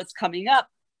what's coming up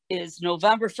is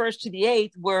November 1st to the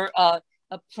 8th, where a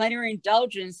plenary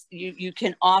indulgence you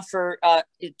can offer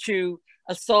to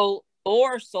a soul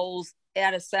or souls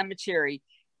at a cemetery,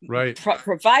 right?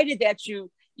 Provided that you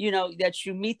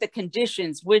meet the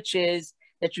conditions, which is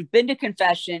that you've been to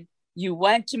confession, you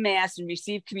went to Mass and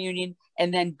received communion,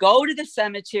 and then go to the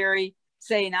cemetery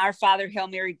saying, "Our Father, Hail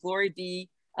Mary, glory be,"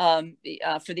 for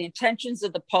the intentions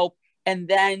of the Pope, and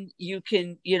then you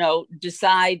can,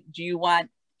 decide, do you want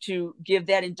to give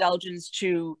that indulgence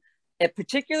to a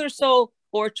particular soul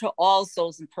or to all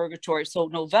souls in purgatory? So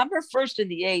November 1st and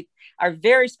the 8th are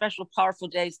very special, powerful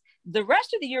days. The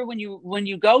rest of the year, when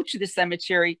you go to the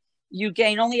cemetery, you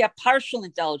gain only a partial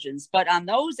indulgence, but on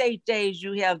those 8 days,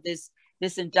 you have this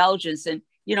indulgence. And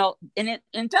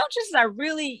indulgences are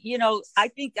really, I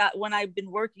think when I've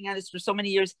been working on this for so many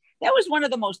years, that was one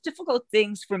of the most difficult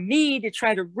things for me to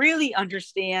try to really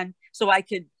understand so I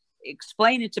could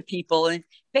explain it to people. And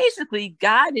basically,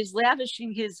 God is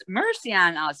lavishing his mercy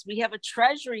on us. We have a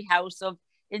treasury house of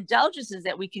indulgences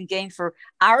that we can gain for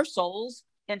our souls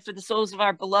and for the souls of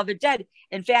our beloved dead.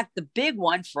 In fact, the big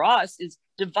one for us is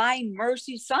Divine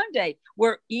Mercy Sunday,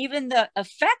 where even the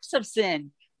effects of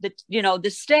sin, the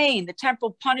stain, the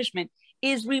temporal punishment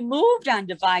is removed on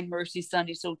Divine Mercy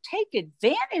Sunday. So take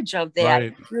advantage of that.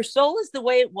 Right. Your soul is the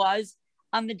way it was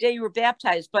on the day you were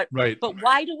baptized. But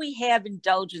why do we have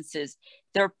indulgences?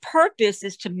 Their purpose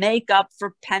is to make up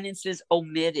for penances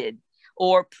omitted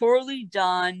or poorly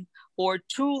done or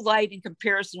too light in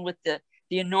comparison with the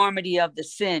enormity of the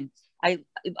sin. I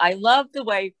love the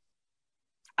way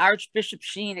Archbishop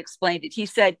Sheen explained it. He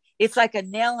said, it's like a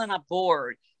nail on a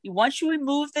board. Once you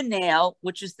remove the nail,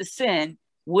 which is the sin,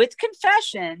 with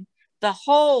confession, the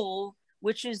hole,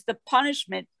 which is the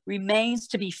punishment, remains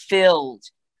to be filled.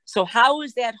 So how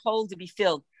is that hole to be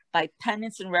filled? By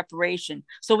penance and reparation.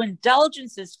 So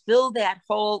indulgences fill that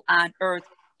hole on earth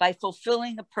by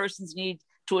fulfilling a person's need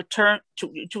to atone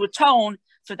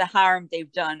for the harm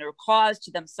they've done or caused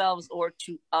to themselves or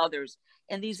to others.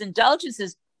 And these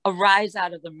indulgences arise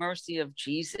out of the mercy of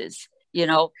Jesus.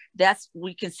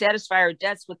 We can satisfy our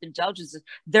debts with indulgences.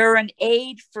 They're an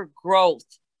aid for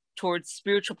growth towards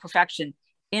spiritual perfection,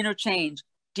 interchange,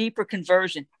 deeper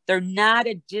conversion. They're not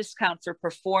a discount for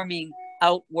performing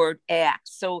outward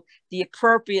acts. So the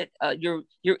appropriate, your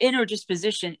inner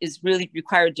disposition is really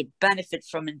required to benefit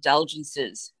from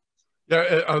indulgences.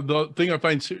 Yeah, the thing I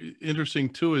find interesting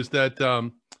too is that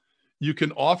you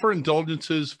can offer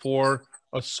indulgences for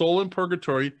a soul in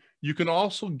purgatory. You can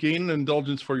also gain an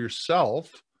indulgence for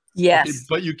yourself. Yes.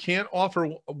 But you can't offer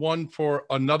one for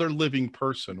another living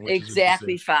person.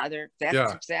 Exactly, Father.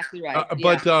 That's exactly right.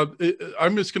 But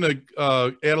I'm just going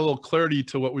to add a little clarity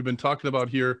to what we've been talking about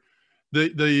here.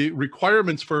 The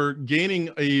requirements for gaining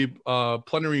a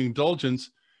plenary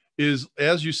indulgence is,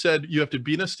 as you said, you have to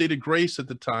be in a state of grace at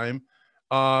the time.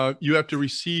 You have to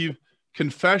receive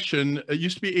confession. It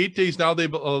used to be 8 days. Now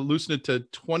they've loosened it to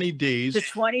 20 days. To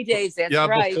 20 days, that's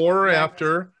right. Before or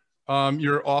after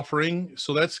your offering.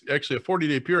 So that's actually a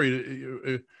 40-day period,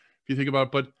 if you think about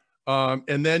it. But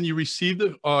and then you receive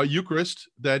the Eucharist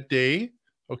that day,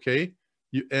 okay?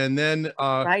 And then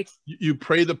you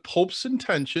pray the Pope's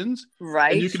intentions.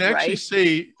 Right. And you can actually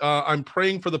say, I'm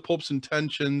praying for the Pope's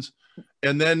intentions,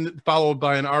 and then followed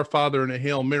by an Our Father and a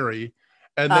Hail Mary.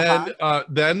 And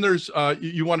then there's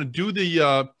you want to do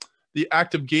the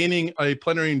act of gaining a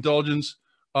plenary indulgence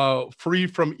free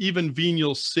from even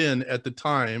venial sin at the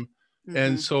time. Mm-hmm.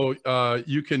 And so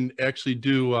you can actually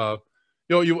do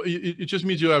it just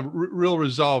means you have real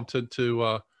resolve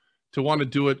to want to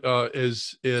do it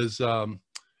as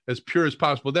pure as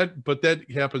possible. But that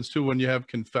happens too when you have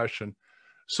confession.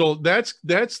 So that's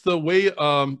the way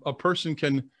a person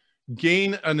can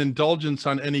gain an indulgence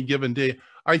on any given day.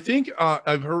 I think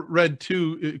I've read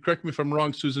too, correct me if I'm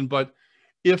wrong, Susan, but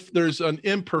if there's an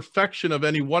imperfection of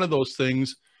any one of those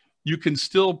things, you can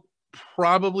still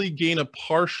probably gain a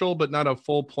partial but not a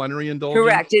full plenary indulgence.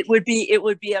 Correct. It would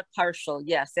be a partial.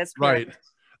 Yes, that's correct. Right.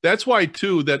 That's why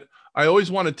too that I always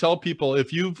want to tell people,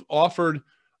 if you've offered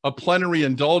a plenary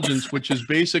indulgence, which is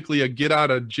basically a get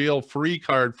out of jail free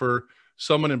card for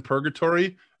someone in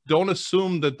purgatory, don't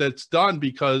assume that that's done,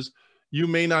 because you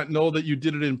may not know that you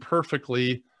did it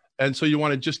imperfectly, and so you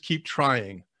want to just keep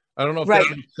trying. I don't know if that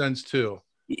makes sense too.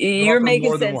 You're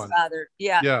making sense, Father.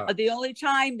 Yeah. The only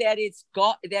time that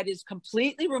that is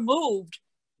completely removed,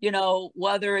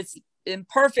 whether it's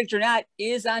imperfect or not,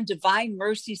 is on Divine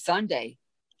Mercy Sunday.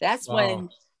 That's when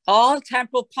all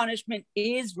temporal punishment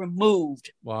is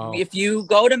removed. Wow. If you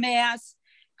go to Mass,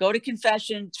 go to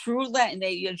confession through Lent, and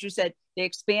they, as you said, they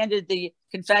expanded the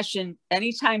confession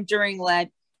anytime during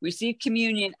Lent, receive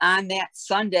communion on that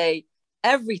Sunday,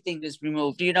 everything is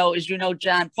removed. As you know,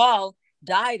 John Paul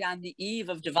died on the eve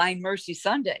of Divine Mercy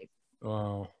Sunday.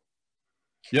 Wow.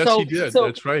 Yes, he did.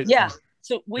 That's right. Yeah.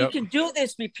 So we can do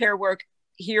this repair work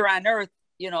here on earth,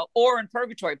 or in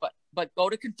purgatory, but go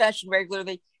to confession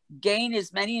regularly, gain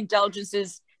as many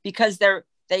indulgences, because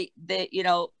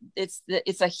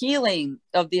it's a healing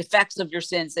of the effects of your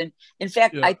sins. And in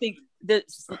fact, I think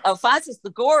Alphonsus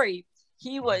Liguori,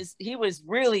 he was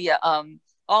really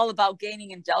all about gaining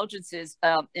indulgences.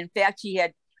 In fact, he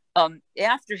had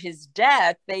after his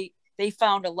death, they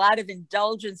found a lot of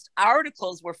indulgence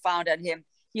articles were found on him.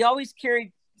 He always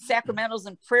carried sacramentals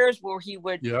and prayers where he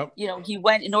would, he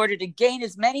went in order to gain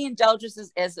as many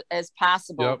indulgences as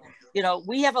possible.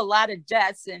 We have a lot of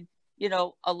debts, and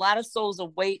a lot of souls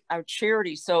await our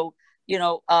charity. So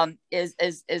as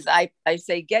I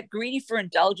say, get greedy for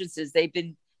indulgences. They've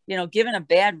been given a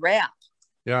bad rap.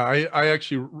 Yeah, I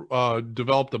actually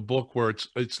developed a book where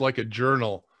it's like a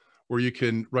journal where you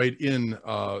can write in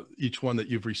each one that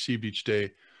you've received each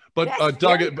day. But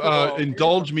Doug,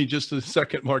 indulge me just a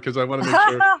second more, because I want to make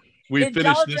sure we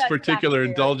finish this particular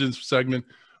indulgence segment.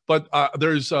 But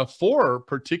there's 4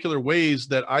 particular ways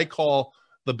that I call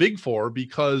the big 4,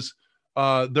 because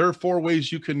there are 4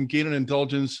 ways you can gain an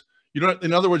indulgence.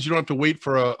 In other words, you don't have to wait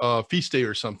for a feast day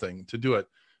or something to do it.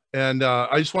 And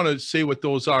I just want to say what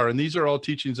those are. And these are all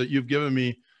teachings that you've given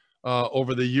me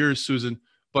over the years, Susan.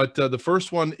 But the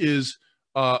first one is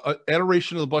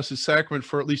adoration of the Blessed Sacrament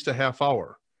for at least a half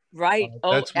hour. Right.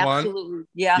 That's absolutely. One.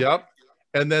 Yeah. Yep.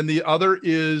 And then the other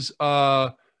is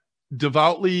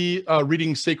devoutly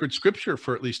reading sacred scripture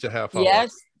for at least a half hour.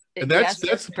 Yes. And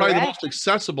that's probably the most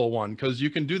accessible one, because you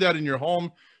can do that in your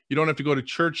home. You don't have to go to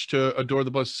church to adore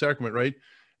the Blessed Sacrament, right?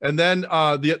 And then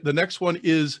the next one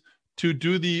is to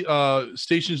do the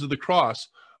Stations of the Cross,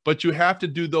 but you have to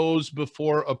do those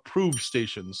before approved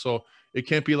stations. So it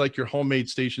can't be like your homemade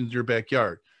stations in your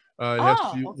backyard. It has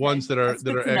to be ones that are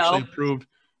actually approved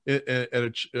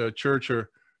at a church, or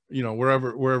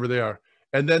wherever they are.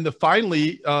 And then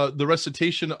finally the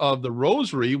recitation of the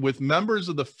Rosary with members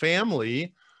of the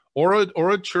family, or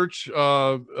a church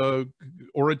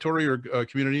oratory or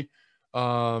community,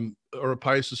 or a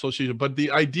pious association. But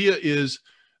the idea is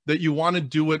that you want to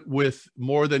do it with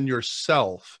more than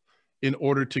yourself in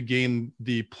order to gain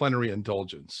the plenary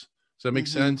indulgence. Does that make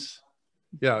sense?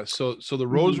 Yeah. So the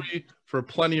Rosary for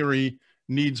plenary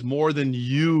needs more than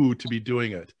you to be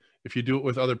doing it. If you do it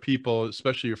with other people,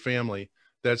 especially your family,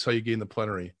 that's how you gain the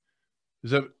plenary.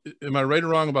 Am I right or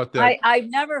wrong about that? I've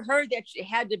never heard that you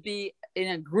had to be in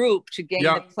a group to gain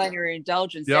the plenary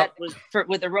indulgence. That was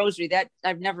with the Rosary.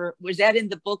 Was that in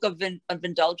the book of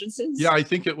indulgences? Yeah, I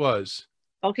think it was.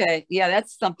 Okay. Yeah,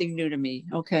 that's something new to me.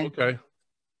 Okay. Okay.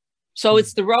 So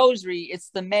it's the Rosary, it's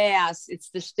the Mass, it's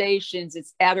the stations,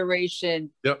 it's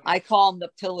adoration. Yep. I call them the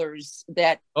pillars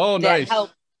that nice.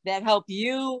 help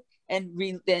you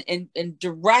and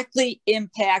directly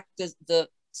impact the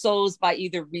souls by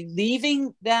either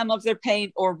relieving them of their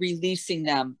pain or releasing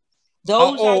them.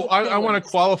 Those I want to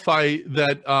qualify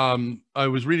that. I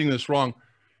was reading this wrong.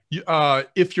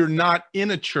 If you're not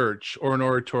in a church or an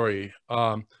oratory,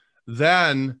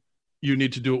 then you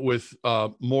need to do it with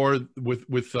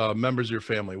members of your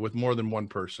family, with more than one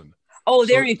person. Oh,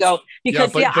 there you go.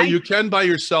 Because but you can by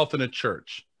yourself in a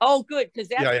church. Oh, good, because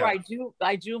that's where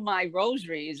I do my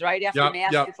rosaries right after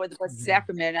Mass before the Blessed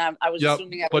Sacrament. I was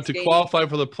assuming. But to qualify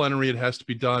for the plenary, it has to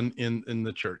be done in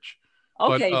the church.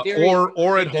 Okay, but,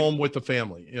 or at home with the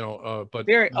family. But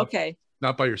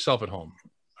not by yourself at home.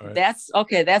 All right. That's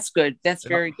okay. That's good. That's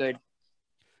very good.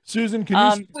 Susan,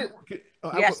 can you?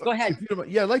 Yes, go ahead.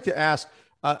 I'd like to ask.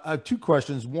 I have 2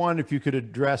 questions. One, if you could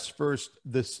address first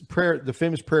this prayer, the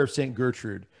famous prayer of Saint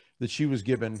Gertrude, that she was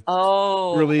given.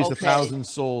 Oh, release okay. 1,000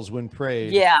 souls when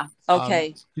prayed. Yeah.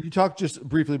 Okay. Could you talk just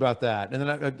briefly about that? And then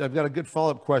I've got a good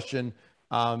follow-up question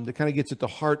that kind of gets at the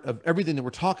heart of everything that we're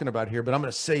talking about here, but I'm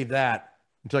going to save that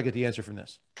until I get the answer from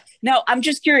this. No, I'm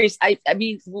just curious. I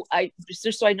mean,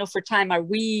 just so I know for time, are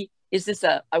we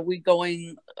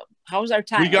going, how's our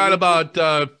time? We got about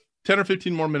 10 or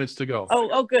 15 more minutes to go.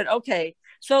 Oh, good. Okay.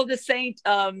 So the Saint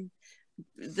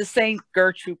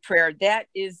Gertrude prayer,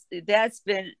 that's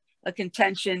been a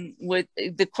contention with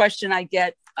the question I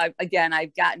get.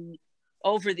 I've gotten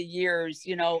over the years,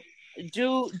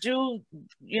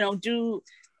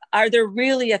 are there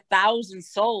really 1,000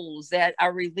 souls that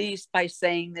are released by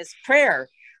saying this prayer?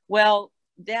 Well,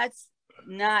 that's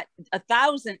not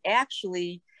 1,000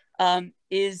 actually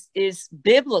is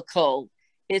biblical.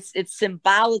 It's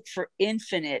symbolic for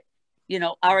infinite.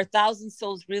 Are 1,000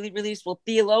 souls really released? Well,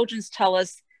 theologians tell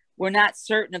us we're not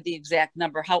certain of the exact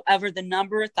number. However, the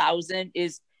number 1,000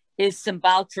 is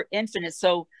symbolic for infinite.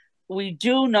 So we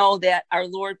do know that our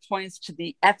Lord points to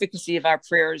the efficacy of our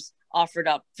prayers offered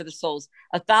up for the souls.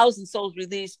 1,000 souls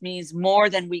released means more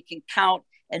than we can count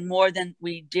and more than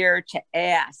we dare to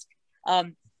ask.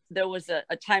 There was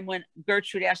a time when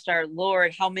Gertrude asked our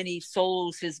Lord how many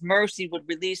souls his mercy would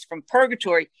release from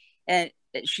purgatory. And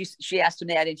she asked him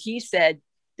that, and he said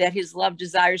that his love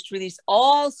desires to release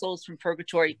all souls from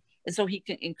purgatory. And so he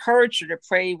can encourage her to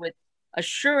pray with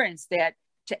assurance, that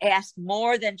to ask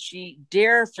more than she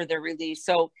dare for their release.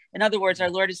 So in other words,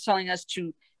 our Lord is telling us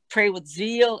to pray with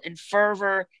zeal and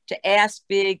fervor, to ask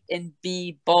big and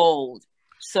be bold.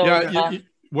 So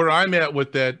where I'm at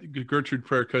with that Gertrude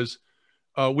prayer, because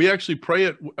we actually pray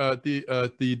it at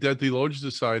the Dead Theologians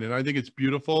Society, and I think it's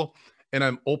beautiful. And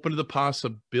I'm open to the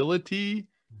possibility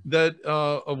that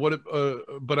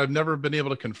but I've never been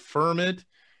able to confirm it.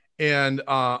 And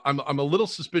I'm a little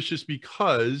suspicious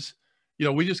because,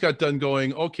 we just got done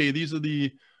going, okay, these are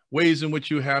the ways in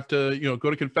which you have to, go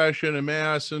to confession and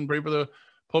mass and pray for the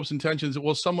Pope's intentions.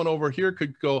 Well, someone over here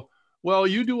could go, well,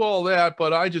 you do all that,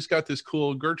 but I just got this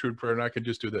cool Gertrude prayer and I could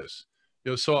just do this.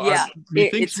 So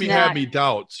methinks me have me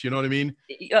doubts, you know what I mean?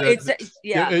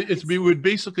 We would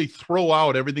basically throw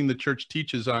out everything the church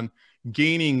teaches on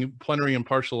gaining plenary and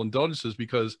partial indulgences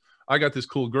because I got this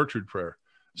cool Gertrude prayer.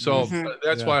 So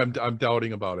that's why I'm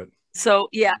doubting about it. So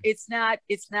it's not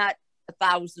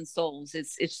 1,000 souls.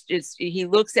 It's he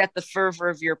looks at the fervor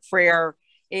of your prayer,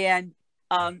 and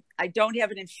I don't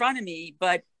have it in front of me,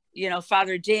 but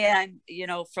Father Dan,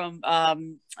 from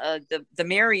the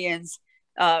Marians,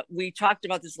 we talked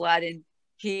about this a lot, and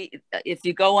if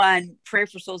you go on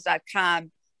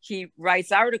prayerforsouls.com, he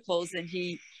writes articles, and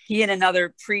he and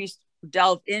another priest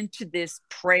delve into this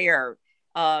prayer.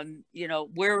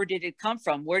 Where did it come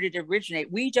from? Where did it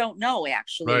originate? We don't know,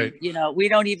 actually. Right. We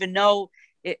don't even know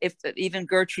if even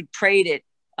Gertrude prayed it.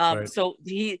 Right. So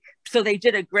they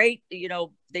did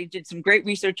they did some great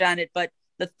research on it, but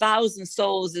the 1,000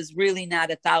 souls is really not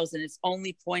 1,000. It's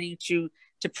only pointing to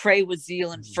pray with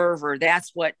zeal and fervor.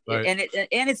 That's what, right.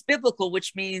 and it's biblical,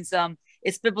 which means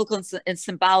it's biblical and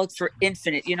symbolic for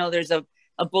infinite. There's a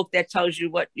book that tells you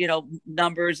what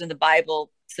numbers in the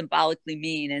Bible symbolically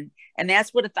mean, and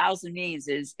that's what 1,000 means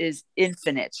is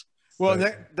infinite. Well,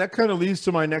 that kind of leads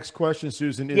to my next question,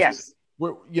 Susan. Yes.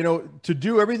 To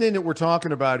do everything that we're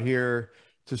talking about here,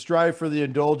 to strive for the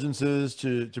indulgences,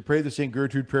 to pray the St.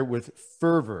 Gertrude prayer with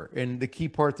fervor, and the key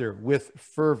part there, with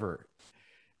fervor,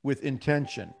 with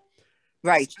intention.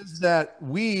 Right. Is that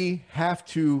we have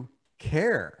to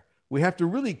care. We have to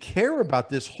really care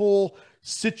about this whole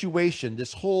situation,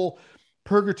 this whole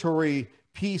purgatory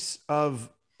piece of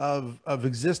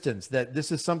existence, that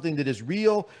this is something that is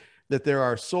real, that there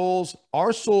are souls.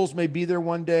 Our souls may be there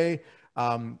one day.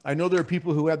 I know there are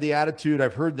people who have the attitude,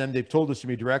 I've heard them, they've told this to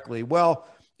me directly. Well,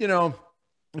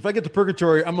 if I get to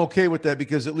purgatory, I'm okay with that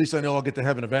because at least I know I'll get to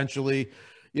heaven eventually,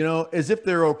 as if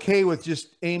they're okay with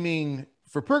just aiming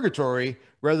for purgatory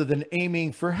rather than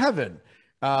aiming for heaven.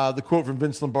 The quote from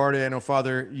Vince Lombardi, I know,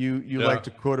 Father, you like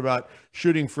to quote about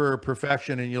shooting for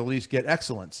perfection and you'll at least get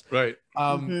excellence. Right.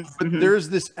 But there's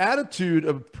this attitude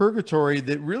of purgatory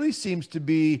that really seems to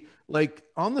be like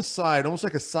on the side, almost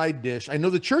like a side dish. I know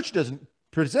the church doesn't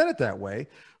present it that way,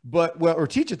 or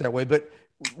teach it that way, but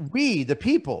we, the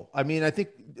people, I think,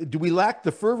 do we lack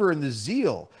the fervor and the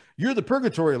zeal? You're the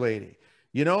purgatory lady.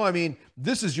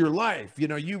 This is your life.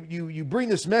 You bring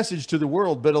this message to the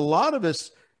world, but a lot of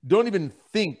us don't even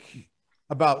think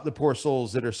about the poor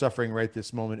souls that are suffering right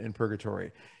this moment in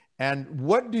purgatory. And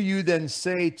what do you then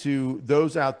say to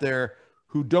those out there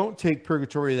who don't take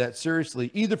purgatory that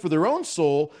seriously, either for their own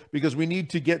soul, because we need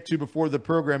to get to, before the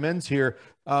program ends here,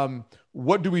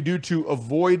 what do we do to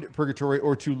avoid purgatory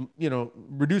or to,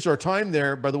 reduce our time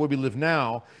there by the way we live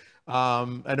now?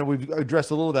 I know we've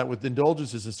addressed a little of that with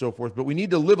indulgences and so forth, but we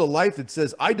need to live a life that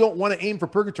says, I don't want to aim for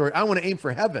purgatory. I want to aim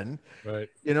for heaven. Right.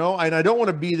 And I don't want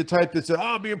to be the type that says,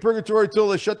 I'll be in purgatory till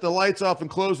they shut the lights off and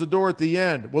close the door at the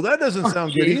end. Well, that doesn't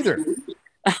sound good either.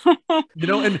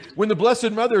 And when the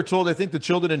Blessed Mother told, I think the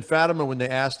children in Fatima, when they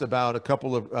asked about a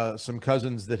couple of some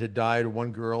cousins that had died,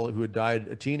 one girl who had died,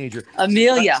 a teenager,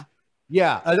 Amelia.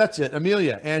 That's it,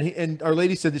 Amelia. And Our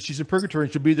Lady said that she's in purgatory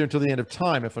and she'll be there until the end of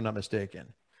time, if I'm not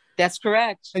mistaken. That's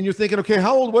correct. And you're thinking, okay,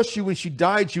 how old was she when she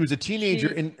died? She was a teenager,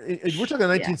 and we're talking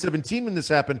 1917 when this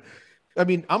happened. I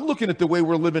mean, I'm looking at the way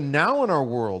we're living now in our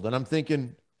world, and I'm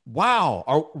thinking, wow,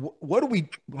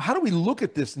 how do we look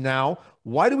at this now?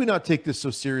 Why do we not take this so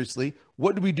seriously?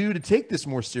 What do we do to take this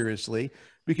more seriously?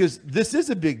 Because this is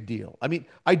a big deal. I mean,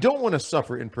 I don't want to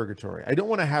suffer in purgatory. I don't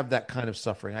want to have that kind of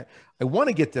suffering. I want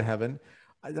to get to heaven.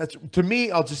 That's, to me,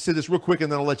 I'll just say this real quick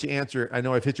and then I'll let you answer. I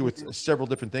know I've hit you with several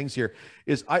different things here.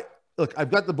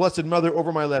 I've got the Blessed Mother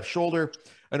over my left shoulder.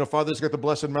 I know Father's got the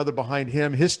Blessed Mother behind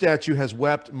him. His statue has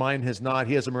wept. Mine has not.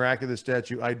 He has a miraculous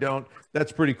statue. I don't.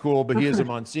 That's pretty cool, but he is a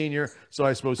Monsignor, so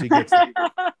I suppose he gets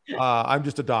it. I'm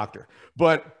just a doctor.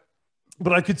 But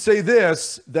I could say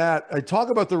this, that I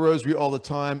talk about the rosary all the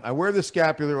time. I wear the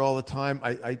scapular all the time.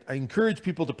 I encourage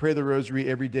people to pray the rosary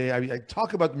every day. I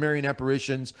talk about the Marian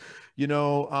apparitions,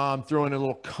 throwing a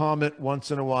little comment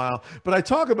once in a while. But I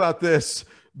talk about this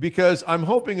because I'm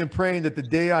hoping and praying that the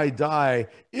day I die,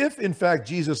 if in fact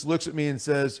Jesus looks at me and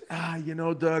says,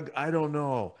 Doug, I don't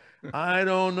know.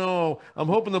 I'm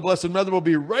hoping the Blessed Mother will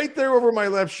be right there over my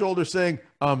left shoulder saying,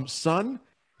 son,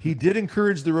 he did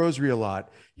encourage the rosary a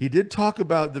lot. He did talk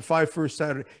about the 5 First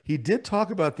Saturday. He did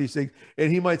talk about these things,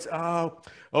 and he might say, "Oh,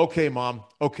 okay, Mom.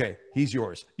 Okay, he's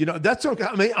yours." That's okay.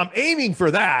 I mean, I'm aiming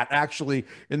for that actually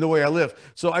in the way I live.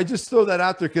 So I just throw that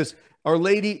out there because Our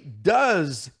Lady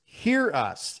does hear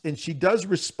us, and she does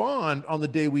respond on the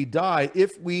day we die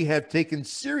if we have taken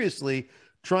seriously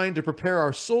trying to prepare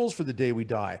our souls for the day we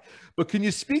die. But can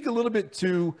you speak a little bit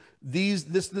to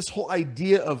this whole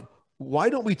idea of why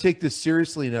don't we take this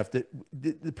seriously enough? That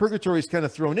the purgatory is kind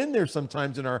of thrown in there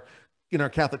sometimes in our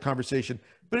Catholic conversation,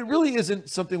 but it really isn't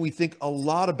something we think a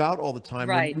lot about all the time.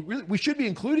 Right. We should be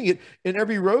including it in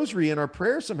every rosary in our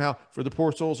prayer somehow for the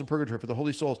poor souls in purgatory, for the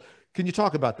holy souls. Can you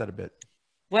talk about that a bit?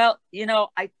 Well,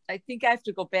 I think I have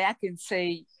to go back and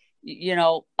say,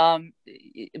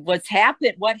 what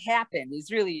happened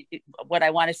is really what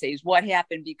I want to say is what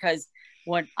happened, because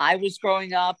when I was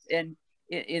growing up and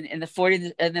in the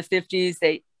 40s and the 50s,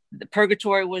 the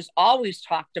purgatory was always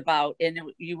talked about, and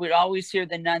you would always hear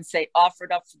the nuns say,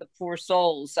 offered up for the poor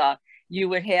souls. You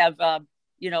would have,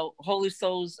 Holy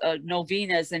Souls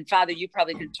novenas, and Father, you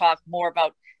probably could talk more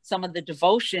about some of the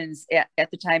devotions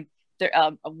at the time. There,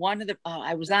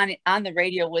 I was on the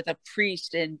radio with a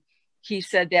priest, and he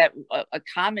said that a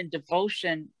common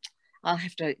devotion, I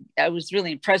was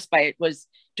really impressed by it, was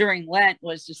during Lent,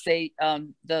 was to say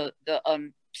the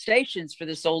stations for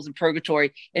the souls in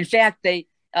purgatory. In fact, the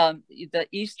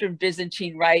Eastern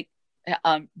Byzantine Rite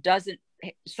doesn't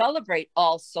celebrate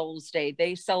All Souls Day.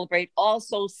 They celebrate All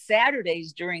Souls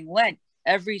Saturdays during Lent.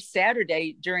 Every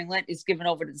Saturday during Lent is given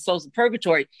over to the souls in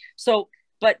purgatory. So,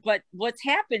 but what's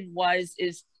happened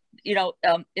is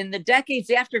in the decades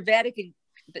after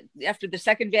the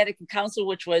Second Vatican Council,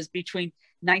 which was between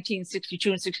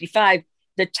 1962 and 65,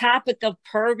 the topic of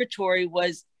purgatory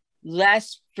was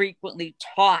less frequently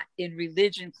taught in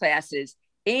religion classes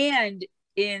and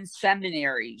in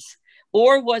seminaries,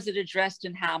 or was it addressed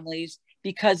in homilies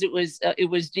because it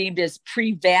was deemed as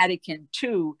pre-Vatican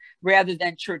II rather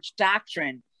than church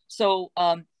doctrine. So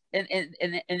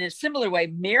in a similar way,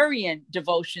 Marian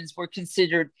devotions were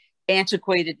considered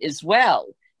antiquated as well.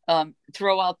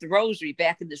 Throw out the rosary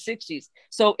back in the 60s.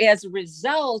 So as a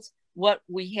result, what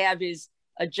we have is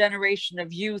a generation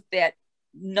of youth that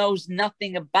knows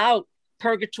nothing about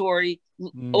purgatory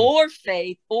or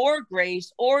faith or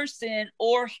grace or sin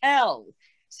or hell.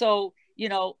 So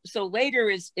later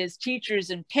as teachers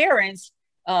and parents,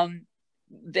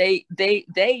 they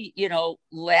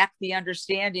lack the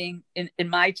understanding in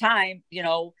my time,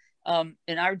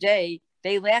 in our day,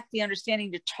 they lack the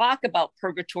understanding to talk about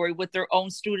purgatory with their own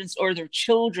students or their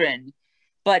children.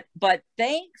 But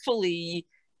thankfully,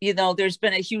 there's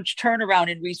been a huge turnaround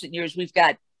in recent years. We've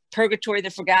got Purgatory, the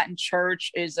Forgotten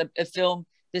Church is a film,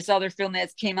 this other film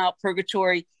that's came out,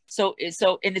 Purgatory. So,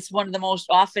 and it's one of the most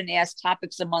often asked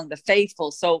topics among the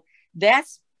faithful. So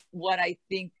that's what I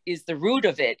think is the root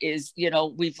of it is,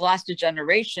 we've lost a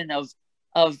generation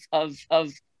of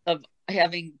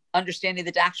having understanding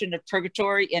the doctrine of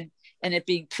purgatory and it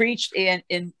being preached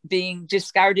and being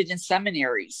discarded in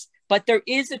seminaries. But there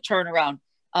is a turnaround.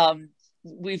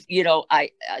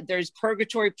 There's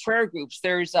purgatory prayer groups.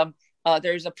 There's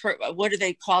what do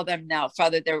they call them now,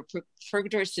 Father? There were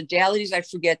purgatory sodalities. I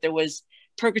forget. There was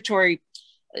purgatory.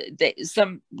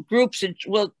 Some groups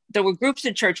there were groups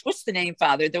in church. What's the name,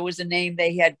 Father? There was a name.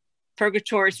 They had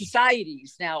purgatory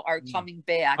societies now are coming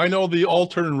back. I know the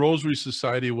Altar and Rosary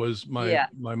Society was my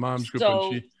mom's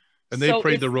group, and they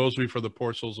prayed the rosary for the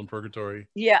poor souls in purgatory.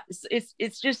 Yeah,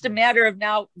 it's just a matter of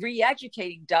now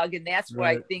re-educating, Doug, and that's what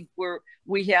I think we're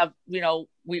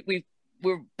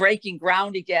breaking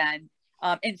ground again.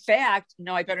 In fact,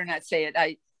 no, I better not say it.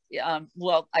 I'm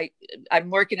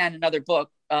working on another book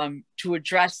to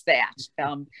address that.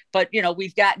 But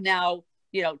we've got now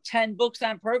 10 books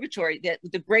on purgatory, that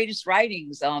the greatest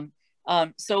writings.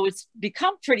 So it's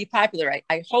become pretty popular.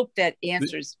 I hope that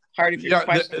answers part of your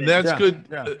question. That's good.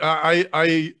 Yeah.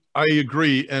 I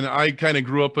agree, and I kind of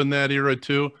grew up in that era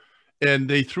too. And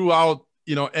they threw out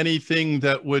anything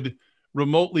that would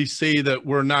remotely say that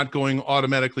we're not going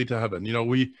automatically to heaven.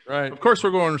 Of course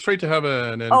we're going straight to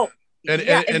heaven,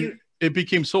 and it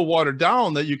became so watered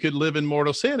down that you could live in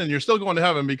mortal sin and you're still going to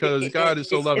heaven because God is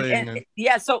so loving.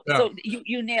 So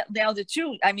you nailed it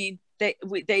too. I mean, they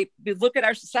look at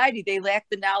our society, they lack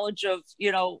the knowledge of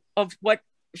what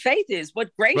faith is, what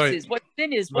grace is, what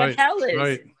sin is, what hell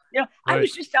is. I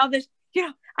was just down this,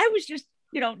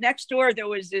 next door there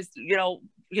was this,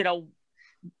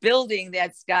 building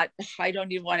that's got, I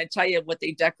don't even want to tell you what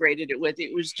they decorated it with.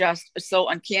 It was just so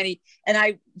uncanny.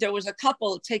 And there was a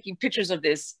couple taking pictures of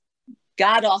this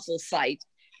god awful sight.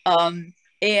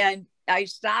 And I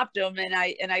stopped him and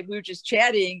we were just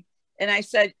chatting. And I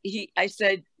said,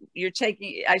 it's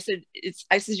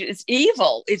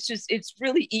evil. It's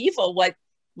really evil what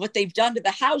they've done to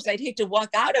the house. I'd hate to walk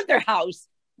out of their house,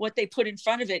 what they put in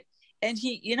front of it. And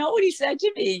he, what he said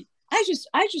to me? I just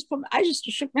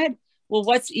shook my head. Well,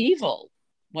 what's evil?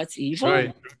 What's evil?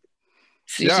 Right.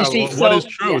 What is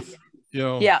truth?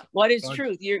 What is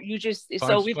truth?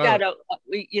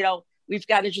 We've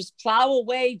got to just plow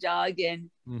away, Doug, and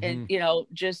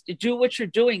just do what you're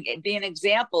doing and be an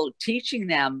example, teaching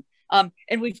them.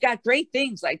 And we've got great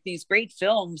things like these great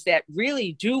films that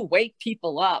really do wake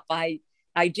people up. I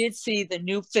did see the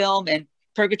new film and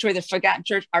Purgatory, the Forgotten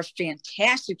Church are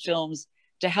fantastic films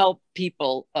to help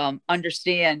people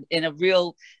understand in a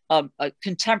real a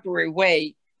contemporary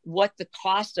way what the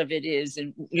cost of it is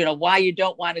and why you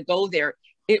don't want to go there.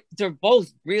 They're both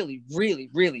really, really,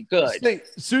 really good.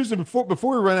 Susan, before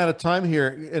we run out of time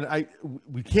here, and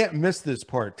we can't miss this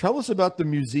part. Tell us about the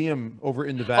museum over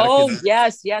in the Vatican. Oh,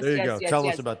 yes. There you go. Tell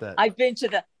us about that. I've been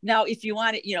to now, if you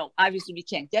want it, obviously we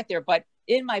can't get there, but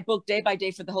in my book, Day by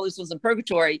Day for the Holy Souls in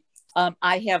Purgatory,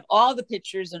 I have all the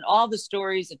pictures and all the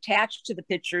stories attached to the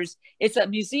pictures. It's a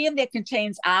museum that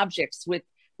contains objects with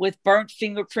burnt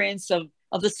fingerprints of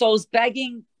the souls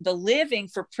begging the living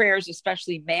for prayers,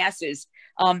 especially masses.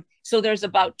 So there's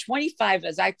about 25,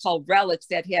 as I call, relics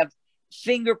that have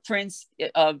fingerprints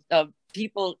of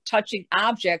people touching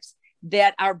objects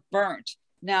that are burnt.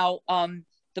 Now,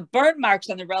 the burn marks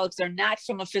on the relics are not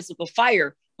from a physical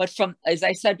fire, but from, as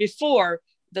I said before,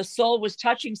 the soul was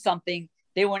touching something.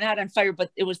 They were not on fire,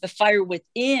 but it was the fire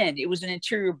within. It was an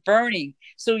interior burning.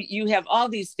 So you have all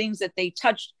these things that they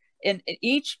touched, and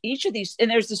each of these, and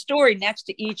there's a story next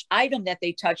to each item that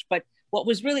they touched. But what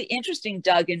was really interesting,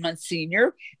 Doug and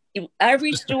Monsignor,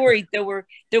 every story, there were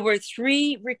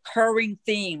 3 recurring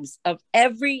themes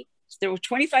there were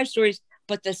 25 stories,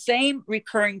 but the same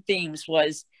recurring themes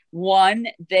was, one,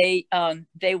 they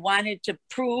wanted to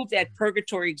prove that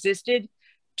purgatory existed.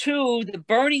 2, the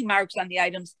burning marks on the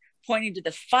items pointing to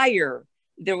the fire.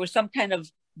 There was some kind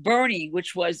of burning,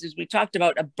 which was, as we talked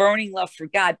about, a burning love for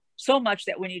God, so much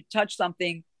that when you touch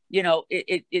something,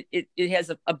 it has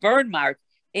a burn mark.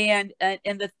 And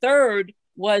the 3rd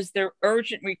was their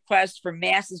urgent request for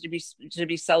masses to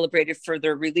be celebrated for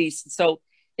their release. So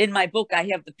in my book, I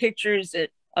have the pictures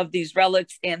of these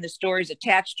relics and the stories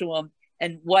attached to them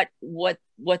and what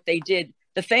they did.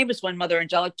 The famous one Mother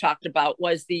Angelic talked about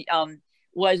was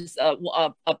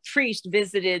a priest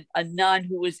visited a nun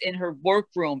who was in her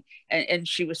workroom and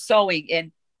she was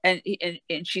sewing and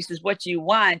she says, "What do you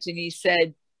want?" And he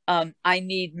said, "I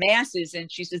need masses."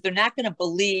 And she says, "They're not going to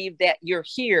believe that you're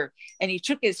here." And he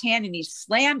took his hand and he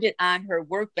slammed it on her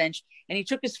workbench and he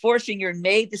took his forefinger and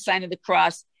made the sign of the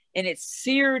cross, and it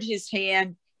seared his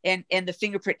hand and the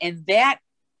fingerprint. And that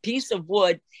piece of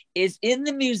wood is in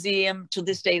the museum to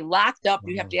this day, locked up.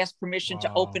 You have to ask permission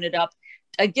to open it up.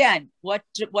 Again, what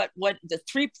the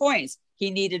 3 points: he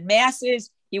needed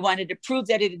masses, He wanted to prove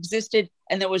that it existed,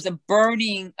 and there was a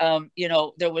burning,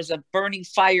 there was a burning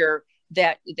fire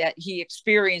that he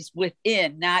experienced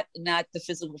within, not the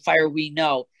physical fire we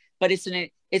know. But it's an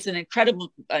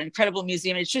incredible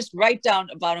museum. It's just right down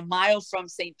about a mile from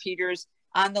St. Peter's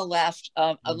on the left,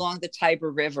 along the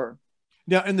Tiber River.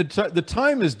 Now, and the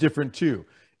time is different too,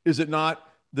 is it not?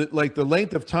 That like the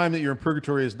length of time that you're in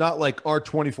purgatory is not like our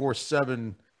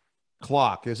 24/7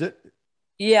 clock, is it?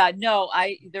 Yeah, no,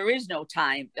 there is no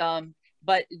time.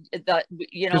 But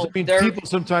people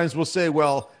sometimes will say,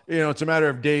 well, it's a matter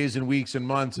of days and weeks and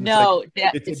months. And no,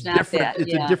 it's not that.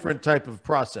 It's a different type of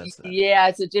process. Then. Yeah,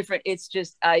 it's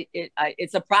just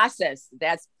it's a process.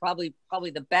 That's probably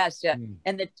the best. Yeah.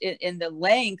 And the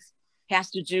length has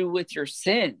to do with your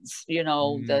sins.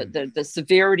 The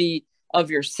severity of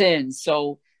your sins.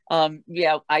 So we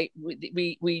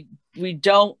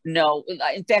don't know.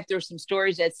 In fact, there's some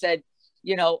stories that said,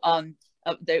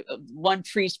 one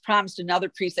priest promised another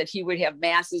priest that he would have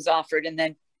masses offered, and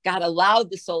then God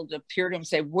allowed the soul to appear to him and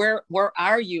say, where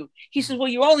are you? He says, well,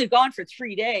 you're only gone for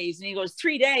 3 days. And he goes,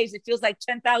 3 days, it feels like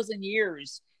 10,000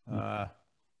 years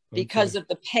because of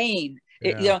the pain.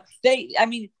 Yeah.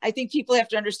 I think people have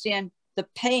to understand the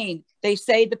pain. They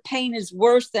say the pain is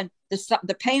worse than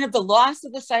the pain of the loss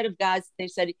of the sight of God, they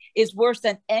said, is worse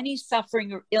than any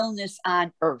suffering or illness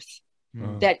on earth.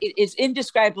 That it is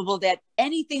indescribable, that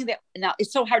anything that, now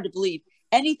it's so hard to believe,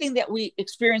 anything that we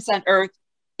experience on earth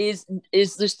is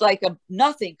just like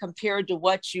nothing compared to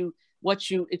what you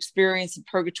experience in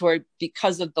purgatory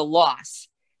because of the loss.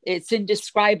 It's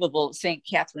indescribable, St.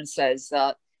 Catherine says.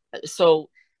 So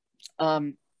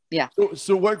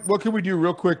what can we do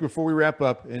real quick before we wrap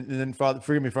up? And then, Father,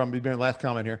 forgive me if I'm being the last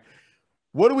comment here.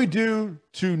 What do we do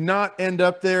to not end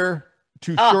up there,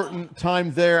 to shorten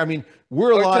time there? I mean,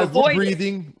 we're alive, we're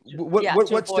breathing.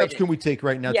 What steps can we take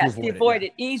right now to avoid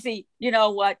it? Easy. You know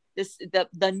what?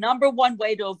 The number one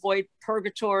way to avoid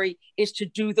purgatory is to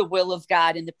do the will of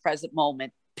God in the present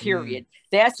moment, period.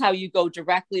 That's how you go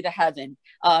directly to heaven.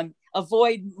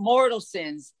 Avoid mortal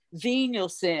sins, venial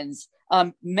sins,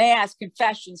 mass,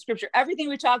 confession, scripture, everything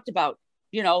we talked about,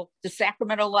 the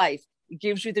sacramental life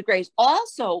gives you the grace.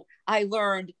 Also, I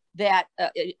learned that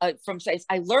from saints,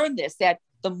 that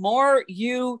the more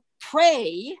you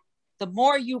pray,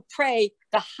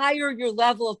 the higher your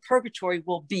level of purgatory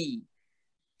will be.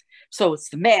 So it's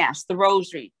the Mass, the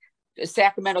Rosary, the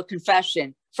sacramental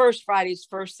confession, first Fridays,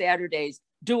 first Saturdays,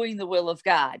 doing the will of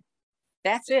God.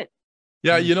 That's it.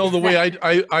 Yeah, the way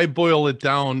I boil it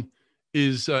down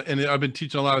is, and I've been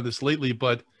teaching a lot of this lately,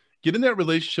 but get in that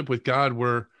relationship with God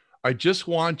where I just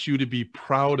want you to be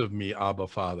proud of me, Abba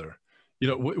Father.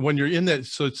 When you're in that,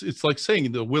 so it's like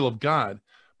saying the will of God,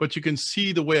 but you can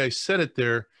see the way I said it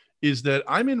there is that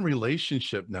I'm in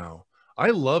relationship now.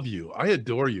 I love you. I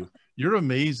adore you. You're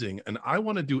amazing. And I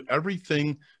want to do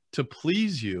everything to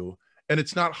please you. And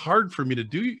it's not hard for me to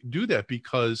do that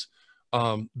because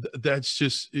that's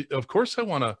just, of course I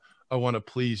want to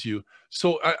please you.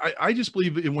 So I just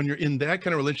believe when you're in that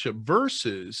kind of relationship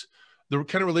versus the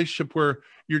kind of relationship where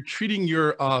you're treating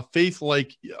your faith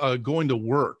like going to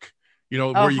work,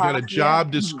 where you got a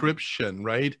job description,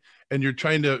 right? And you're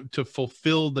trying to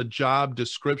fulfill the job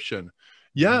description.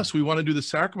 Yes, we want to do the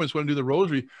sacraments, we want to do the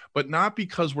rosary, but not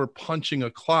because we're punching a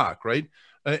clock, right?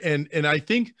 And I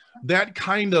think that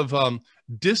kind of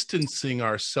distancing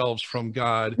ourselves from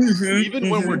God, even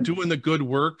when we're doing the good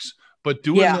works, but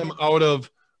doing them out of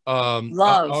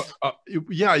love.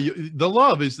 The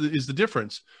love is the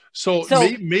difference. So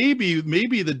maybe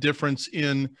the difference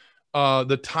in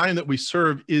the time that we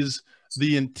serve is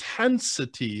the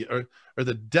intensity or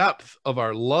the depth of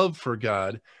our love for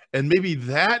God, and maybe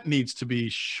that needs to be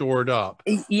shored up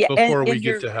before we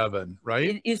get to heaven,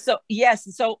 right? So yes,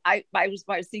 so I was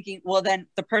thinking, well, then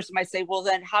the person might say, well,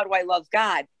 then how do I love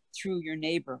God? Through your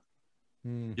neighbor.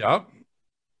 Yep.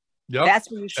 That's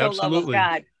when you show love of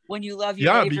God. When you love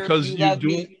your neighbor, because you love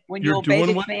me. When you obey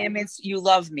the commandments, you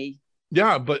love me.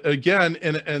 Yeah, but again,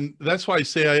 and that's why I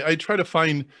say I try to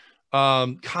find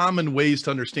common ways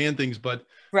to understand things, but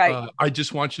I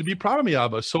just want you to be proud of me,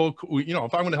 Abba. So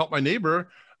if I'm going to help my neighbor,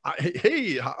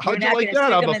 hey, how'd you like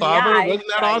that, Abba Father? Wasn't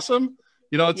that awesome?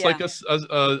 It's like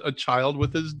a child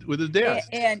with his dad.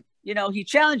 And he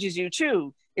challenges you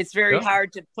too. It's very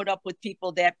hard to put up with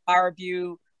people that barb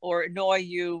you or annoy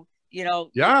you. In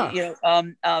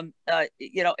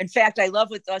fact, I love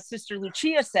what Sister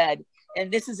Lucia said,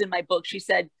 and this is in my book. She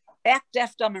said, "Act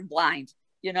deaf, dumb, and blind."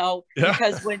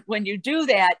 Because when you do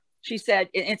that, she said,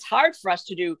 it's hard for us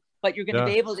to do, but you're going to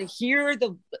be able to hear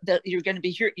you're going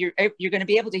to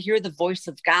be able to hear the voice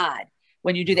of God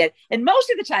when you do that. And most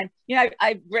of the time, you know, I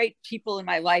have great people in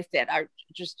my life that are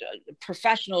just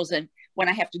professionals. And when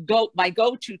I have to go, my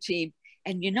go-to team,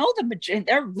 and you know,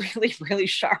 they're really, really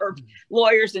sharp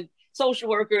lawyers and social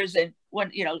workers. And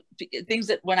when, you know, things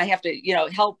that when I have to, you know,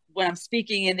 help when I'm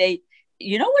speaking, and they,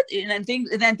 you know what, and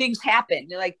then things happen.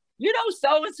 They're like, you know,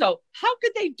 so-and-so, how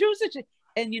could they do such a,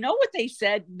 and you know what they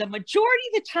said, the majority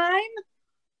of the time,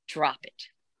 drop it.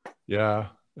 Yeah.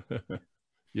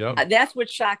 Yeah. That's what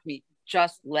shocked me.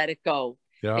 Just let it go.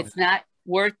 Yeah. It's not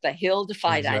worth the hill to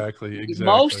fight on. Exactly.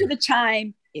 Most of the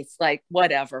time, it's like,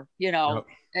 whatever, you know,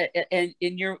 and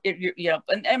you're, you know,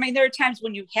 and I mean, there are times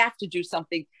when you have to do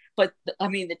something, but I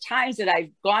mean, the times that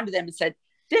I've gone to them and said,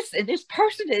 this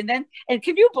person, and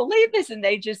can you believe this? And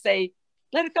they just say,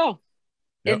 let it go.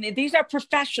 Yep. And these are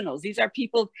professionals. These are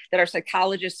people that are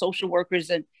psychologists, social workers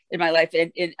in my life.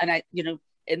 And I, you know,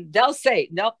 and they'll say,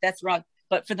 nope, that's wrong.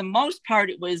 But for the most part,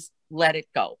 it was let it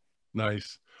go.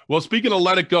 Nice. Well, speaking of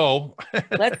let it go,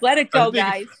 let's let it go,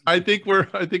 guys. I think we're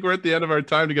at the end of our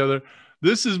time together.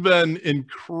 This has been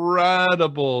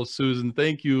incredible, Susan.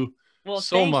 Thank you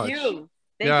so much. Thank you.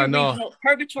 Thank you,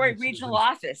 Purgatory Regional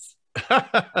Office.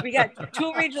 We got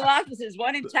 2 regional offices,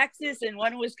 one in Texas and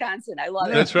one in Wisconsin. I love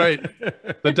it. That's right.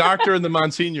 The doctor and the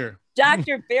Monsignor.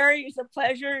 Dr. Barry, it's a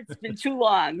pleasure. It's been too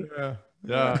long.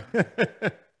 Yeah.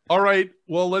 All right.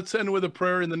 Well, let's end with a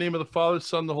prayer in the name of the Father,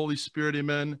 Son, the Holy Spirit.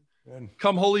 Amen.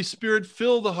 Come, Holy Spirit,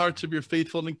 fill the hearts of your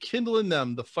faithful and kindle in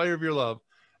them the fire of your love.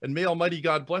 And may Almighty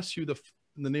God bless you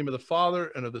in the name of the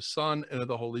Father and of the Son and of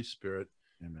the Holy Spirit.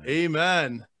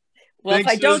 Amen. Well,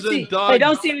 thanks, if I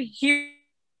don't see you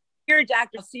here,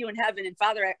 Doctor, I'll see you in heaven. And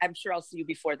Father, I'm sure I'll see you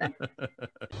before then.